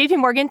 actually, my JP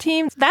Morgan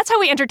team, that's how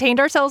we entertained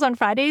ourselves on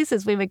Fridays,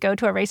 is we would go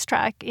to a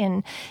racetrack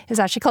it's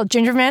actually called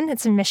Gingerman.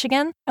 It's in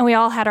Michigan. And we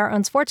all had our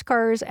own sports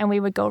cars, and we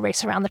would go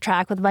race around the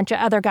track with a bunch of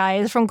other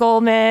guys from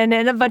Goldman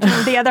and a bunch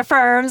of the other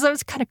firms. It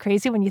was kind of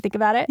crazy when you think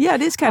about it. Yeah,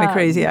 it is kind of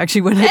crazy,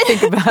 actually, when I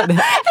think about it. And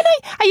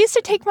I used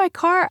to take my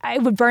car. I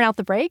would burn out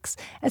the brakes.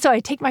 And so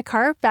I'd take my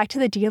car back to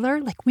the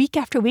dealer, like, week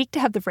after week to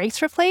have the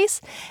brakes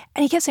replaced.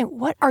 And he kept saying,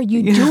 what are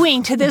you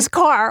doing to this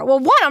car? Well,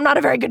 one, I'm not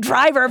a very good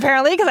driver,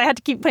 apparently, because I had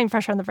to keep putting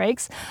pressure on the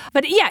brakes.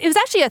 But yeah, it was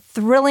actually a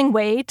thrilling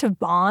way to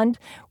bond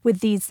with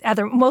these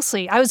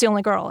mostly, I was the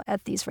only girl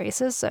at these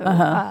races. So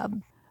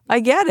I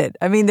get it.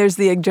 I mean, there's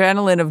the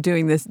adrenaline of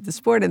doing the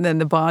sport and then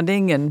the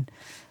bonding. And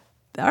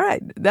all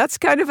right, that's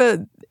kind of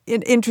an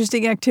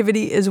interesting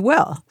activity as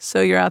well. So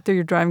you're out there,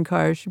 you're driving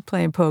cars, you're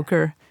playing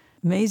poker.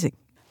 Amazing.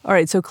 All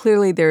right, so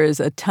clearly there is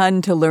a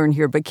ton to learn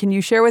here. But can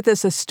you share with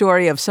us a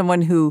story of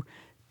someone who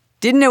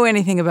didn't know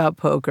anything about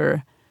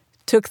poker,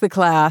 took the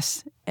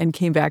class, and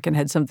came back and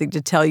had something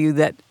to tell you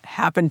that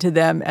happened to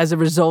them as a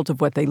result of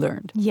what they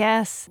learned?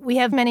 Yes. We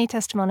have many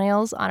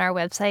testimonials on our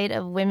website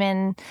of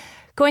women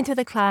going through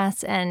the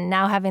class and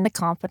now having the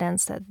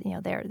confidence that,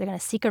 they're going to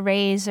seek a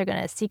raise, they're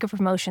going to seek a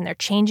promotion, they're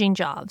changing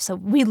jobs. So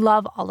we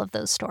love all of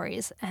those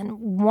stories. And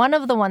one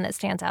that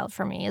stands out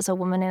for me is a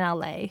woman in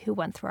LA who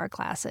went through our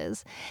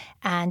classes.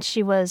 And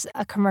she was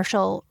a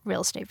commercial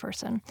real estate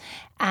person.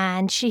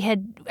 And she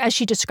had, as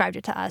she described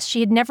it to us,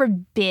 she had never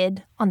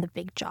bid on the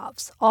big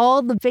jobs.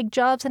 All the big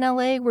jobs in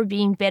LA were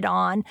being bid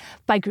on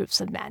by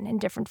groups of men in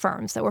different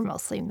firms that were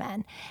mostly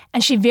men.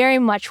 And she very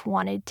much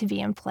wanted to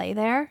be in play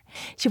there.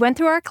 She went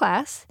through our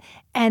class,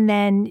 and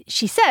then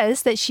she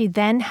says that she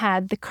then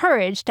had the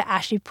courage to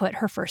actually put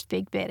her first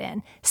big bid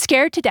in.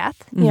 Scared to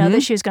death,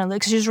 that she was going to lose,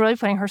 because she was really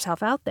putting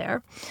herself out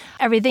there.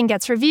 Everything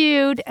gets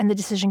reviewed, and the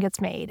decision gets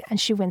made, and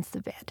she wins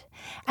the bid.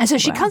 And so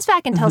she comes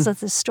back and tells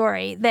us this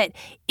story that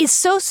is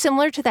so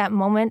similar to that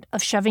moment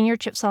of shoving your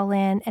chips all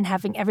in and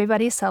having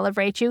everybody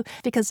celebrate you,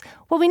 because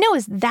what we know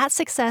is that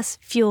success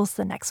fuels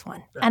the next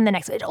one and the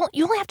next one.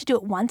 You only have to do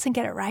it once and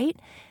get it right,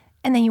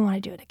 and then you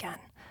want to do it again.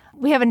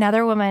 We have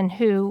another woman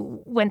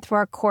who went through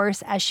our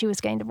course as she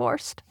was getting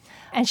divorced,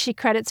 and she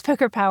credits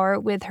Poker Power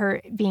with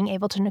her being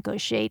able to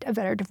negotiate a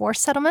better divorce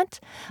settlement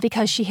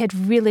because she had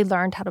really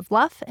learned how to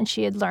bluff, and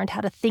she had learned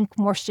how to think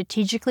more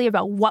strategically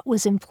about what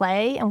was in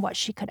play and what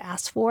she could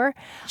ask for.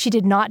 She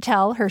did not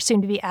tell her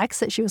soon-to-be ex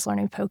that she was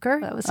learning poker.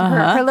 That was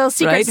her little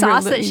secret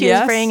sauce that she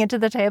was bringing into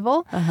the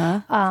table.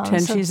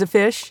 Pretend she's a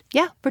fish?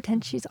 Yeah,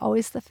 pretend she's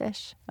always the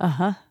fish.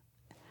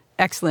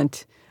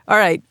 Excellent. All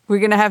right, we're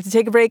going to have to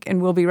take a break,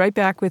 and we'll be right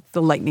back with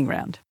the lightning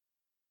round.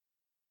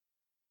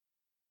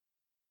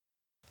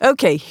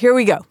 Okay, here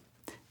we go.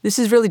 This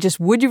is really just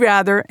would you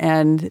rather,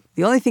 and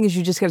the only thing is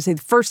you just got to say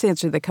the first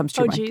answer that comes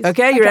to your mind. Geez.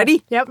 Okay, you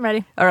ready? Yep, I'm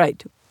ready. All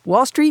right.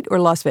 Wall Street or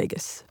Las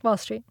Vegas? Wall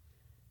Street.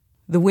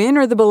 The Wynn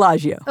or the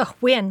Bellagio? Oh,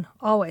 Wynn,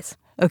 always.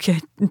 Okay,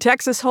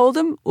 Texas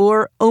Hold'em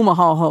or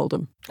Omaha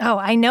Hold'em? Oh,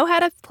 I know how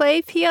to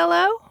play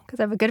PLO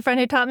because I have a good friend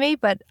who taught me,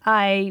 but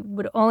I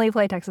would only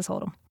play Texas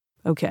Hold'em.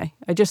 Okay,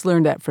 I just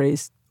learned that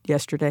phrase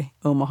yesterday,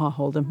 Omaha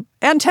Hold'em.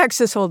 And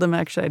Texas Hold'em,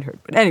 actually, I'd heard.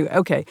 But anyway,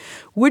 okay.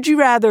 Would you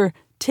rather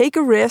take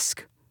a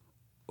risk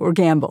or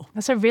gamble?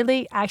 That's a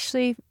really,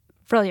 actually,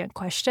 brilliant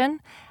question.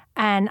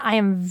 And I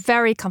am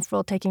very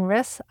comfortable taking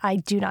risks. I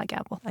do not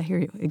gamble. I hear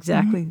you.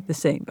 Exactly the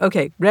same.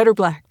 Okay, red or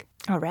black?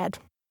 Oh, red.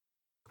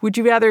 Would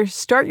you rather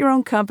start your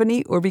own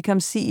company or become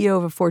CEO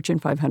of a Fortune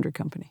 500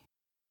 company?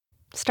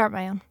 Start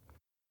my own.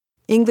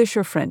 English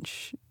or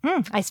French?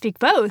 I speak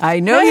both. I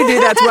know you do.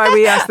 That's why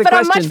we asked the but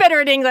question. I'm much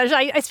better at English.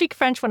 I speak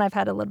French when I've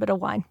had a little bit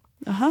of wine.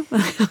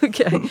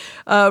 Okay.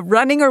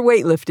 Running or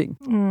weightlifting?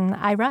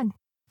 I run.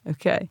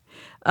 Okay.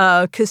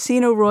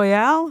 Casino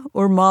Royale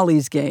or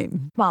Molly's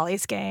Game?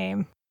 Molly's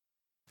Game.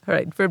 All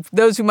right. For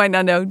those who might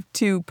not know,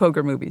 2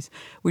 poker movies.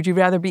 Would you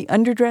rather be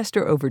underdressed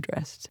or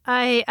overdressed?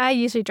 I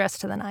usually dress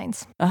to the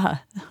nines.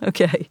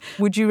 Okay.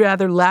 Would you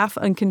rather laugh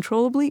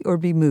uncontrollably or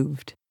be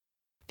moved?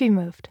 Be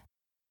moved.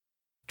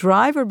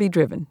 Drive or be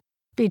driven?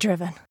 Be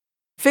driven.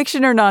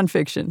 Fiction or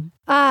nonfiction?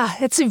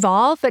 It's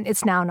evolved, but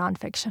it's now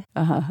nonfiction.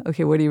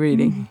 Okay, what are you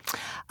reading?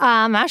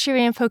 I'm actually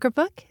reading a poker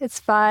book. It's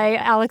by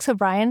Alex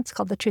O'Brien. It's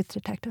called The Truth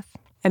Detective.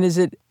 And is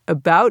it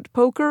about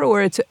poker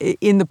or it's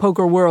in the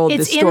poker world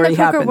it's the story happens? It's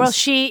in the poker world.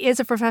 She is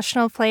a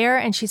professional player,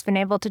 and she's been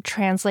able to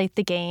translate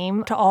the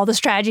game to all the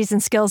strategies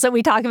and skills that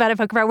we talk about at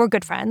Poker Power. We're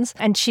good friends,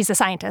 and she's a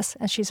scientist,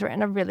 and she's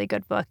written a really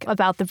good book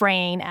about the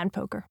brain and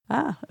poker.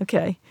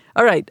 Okay.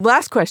 All right,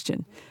 last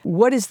question.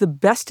 What is the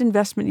best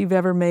investment you've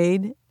ever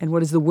made, and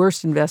what is the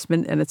worst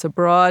investment? And it's a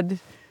broad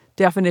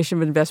definition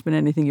of investment,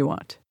 anything you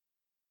want.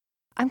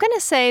 I'm going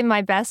to say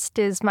my best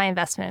is my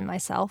investment in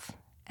myself.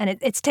 And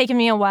it's taken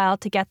me a while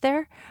to get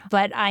there,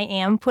 but I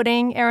am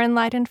putting Erin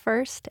Lydon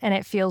first, and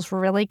it feels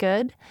really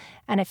good.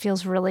 And it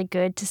feels really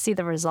good to see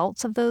the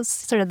results of those,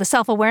 sort of the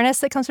self-awareness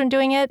that comes from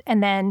doing it,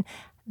 and then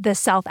the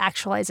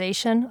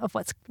self-actualization of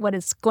what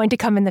is going to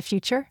come in the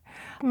future.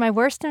 My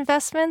worst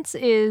investments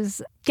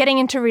is getting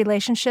into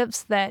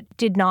relationships that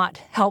did not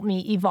help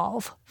me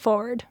evolve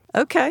forward.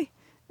 Okay.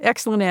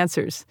 Excellent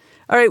answers.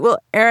 All right. Well,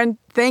 Erin,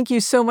 thank you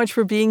so much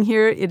for being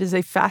here. It is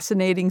a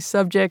fascinating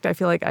subject. I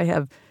feel like I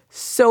have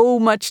so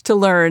much to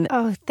learn.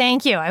 Oh,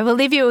 thank you. I will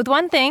leave you with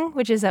one thing,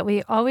 which is that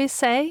we always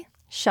say,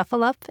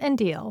 shuffle up and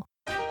deal.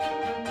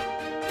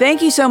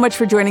 Thank you so much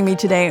for joining me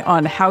today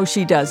on How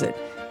She Does It.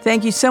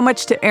 Thank you so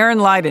much to Erin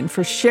Lydon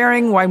for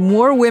sharing why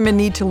more women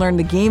need to learn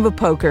the game of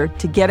poker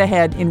to get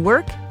ahead in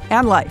work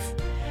and life.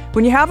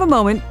 When you have a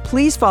moment,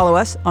 please follow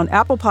us on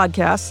Apple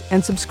Podcasts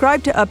and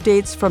subscribe to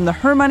updates from the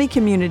Her Money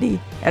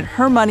community at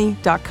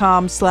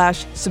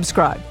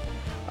hermoney.com/subscribe.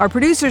 Our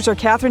producers are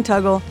Catherine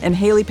Tuggle and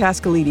Haley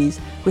Pascalides,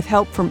 with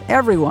help from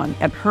everyone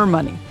at Her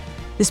Money.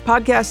 This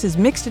podcast is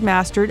mixed and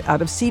mastered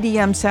out of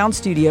CDM Sound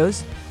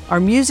Studios.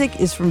 Our music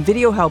is from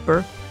Video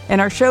Helper,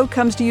 and our show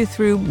comes to you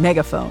through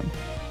Megaphone.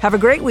 Have a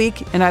great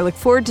week, and I look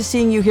forward to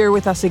seeing you here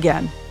with us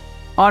again.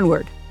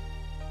 Onward.